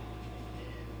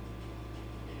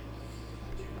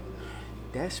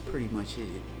 That's pretty much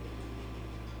it.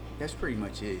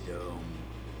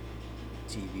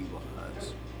 TV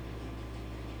wise.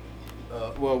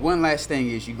 Well, one last thing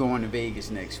is you going to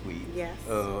Vegas next week. Yes.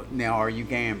 Now, are you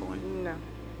gambling? No.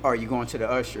 Are you going to the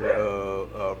Usher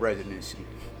residency?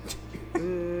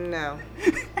 No.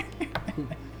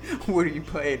 What are you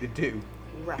planning to do?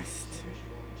 Rest.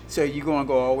 So you going to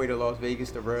go all the way to Las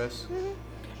Vegas to rest?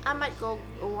 I might go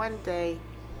one day.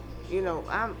 You know,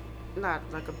 I'm not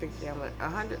like a big gambler.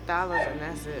 $100 and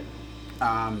that's it.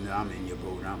 I'm in your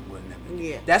boat. I'm with never.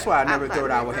 Yeah. That's why I never I'm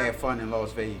thought I would not- have fun in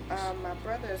Las Vegas. My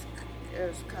brother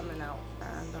is coming out,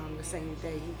 and on the same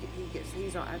day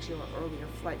he's on actually on an earlier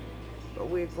flight, but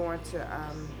we're going to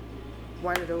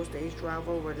one of those days drive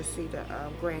over to see the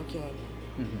Grand Canyon.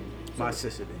 My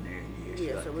sister been there.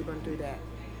 Yeah, so we're gonna do that.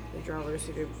 We drive over to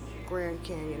see the Grand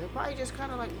Canyon and probably just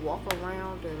kind of like walk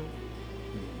around and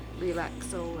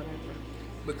relax or whatever.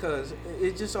 Because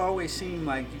it just always seemed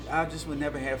like I just would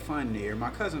never have fun there.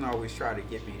 My cousin always tried to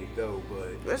get me to go,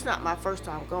 but It's not my first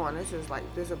time going.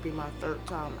 This will be my third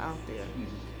time out there.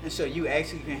 and so you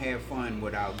actually can have fun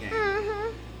without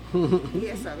gambling.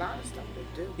 Yes, a lot of stuff to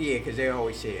do. Yeah, because they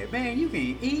always say, man, you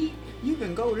can eat, you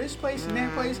can go this place and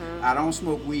that place. I don't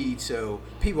smoke weed, so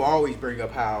people always bring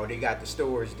up how they got the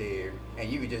stores there, and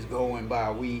you can just go and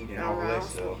buy weed and all I that don't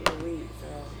stuff. smoke no weed,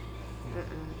 so.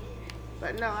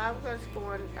 But no, I was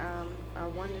going. I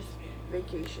won this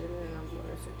vacation, and I'm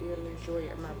going to sit there and enjoy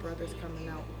it. My brother's coming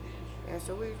out, and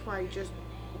so we probably just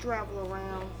travel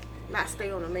around, not stay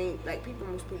on the main. Like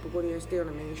most people go there and stay on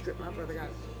the main strip. My brother got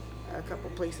a couple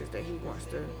places that he wants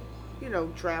to,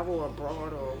 travel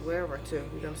abroad or wherever to. You know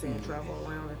what I'm saying? Travel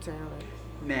around the town.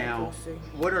 And Now, go see.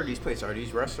 what are these places? Are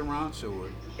these restaurants or?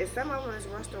 And some of them is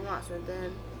restaurants, and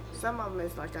then some of them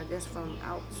is like I guess from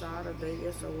outside of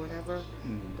Vegas or whatever.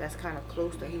 That's kind of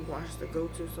close that he wants to go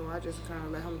to. So I just kind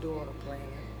of let him do all the planning.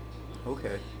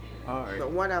 Okay, all right.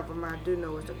 But one of them I do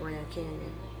know is the Grand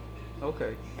Canyon,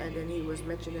 Okay. and then he was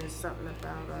mentioning something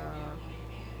about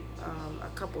a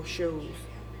couple shows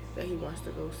that he wants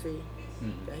to go see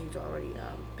that he's already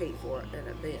paid for in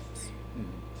advance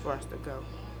for us to go,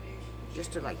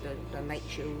 just to like the night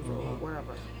shows or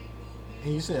whatever.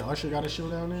 And you said Usher got a show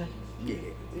down there? Yeah.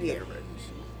 Yeah.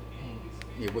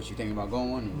 Yeah. What you thinking about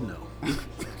going? No.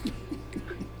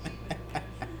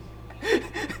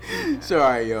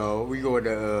 Sorry, y'all. We going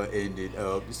to end it.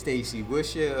 Stacey,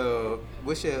 what's your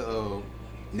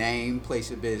name,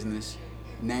 place of business,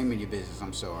 name of your business?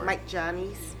 I'm sorry. Mike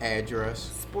Johnny's Address.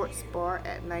 Sports Bar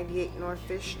at 98 North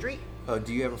 5th Street,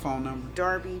 Do you have a phone number?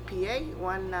 Darby, PA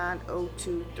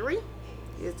 19023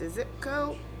 is the zip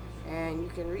code, and you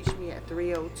can reach me at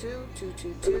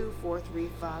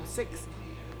 302-222-4356.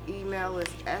 Email is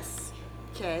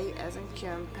sk as in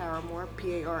Kim Paramore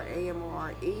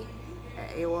PARAMORE at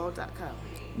AOL.com.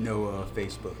 No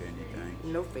Facebook or anything.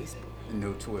 No Facebook.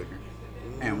 No Twitter.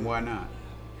 And why not?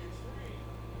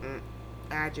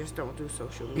 I just don't do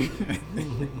social media.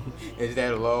 Is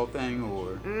that a law thing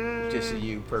or just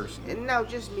you personally? No,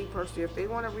 just me personally. If they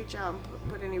want to reach out and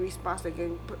put any response, they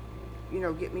can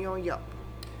get me on Yelp.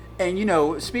 And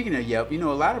speaking of Yelp, a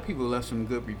lot of people left some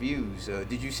good reviews.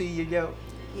 Did you see your Yelp?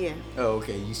 Yeah. Oh,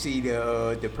 okay. You see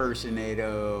the person that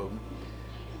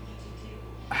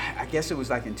I guess it was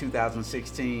like in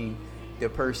 2016. The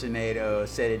person that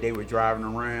said that they were driving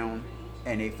around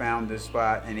and they found the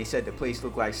spot and they said the place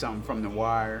looked like something from The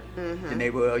Wire. The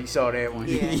neighborhood. You saw that one?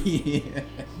 Yeah. Yeah.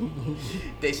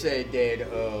 They said that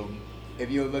if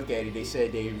you look at it, they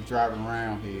said they were driving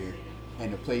around here.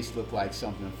 And the place looked like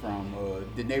something from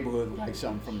the neighborhood looked like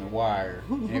something from The Wire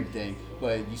and everything.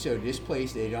 But you showed this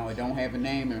place, they don't have a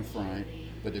name in front,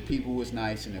 but the people was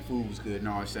nice and the food was good and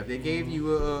all that stuff. They gave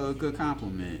you a good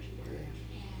compliment.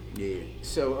 Yeah.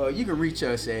 So you can reach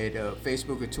us at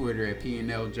Facebook or Twitter at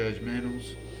PNL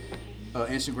Judgmentals,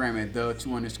 Instagram at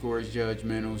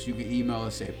 _Judgmentals. You can email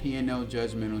us at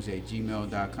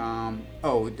pnljudgmentals@gmail.com.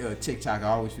 Oh, TikTok. I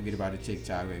always forget about the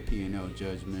TikTok at PNL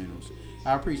Judgmentals.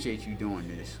 I appreciate you doing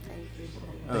this.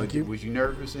 Thank you. Was you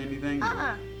nervous or anything?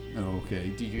 Uh-uh. Oh, okay.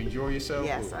 Did you enjoy yourself?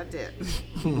 Yes, I did.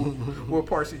 What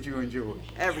parts did you enjoy?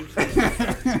 Everything.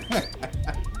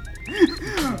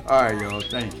 All right, y'all.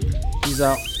 Thank you. He's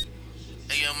out.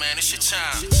 Hey yo, man, it's your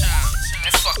time.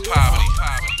 And fuck poverty.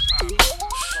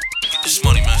 Get this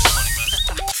money, man.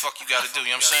 What the fuck you gotta do, you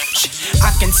know what I'm saying?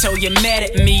 I can tell you're mad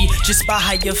at me just by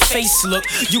how your face look.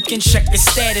 You can check the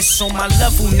status on my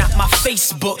level, not my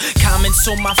Facebook. Comments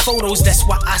on my photos, that's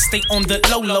why I stay on the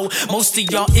low. Most of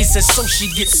y'all is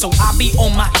associates, so I be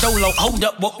on my dolo. Hold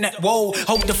up, woke that, whoa,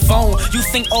 hold the phone. You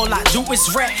think all I do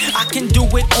is rap? I can do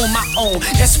it on my own.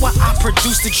 That's why I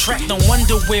produce the track. Don't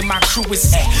wonder where my crew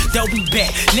is at. They'll be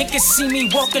back. Niggas see me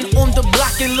walking on the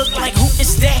block and look like, who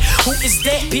is that? Who is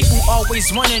that? People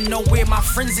always wanna know where my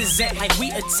friends lenses at like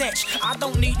we attached. I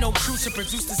don't need no crew to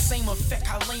produce the same effect.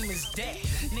 How lame is that?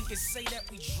 Niggas say that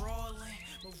we drawlin',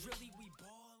 but really we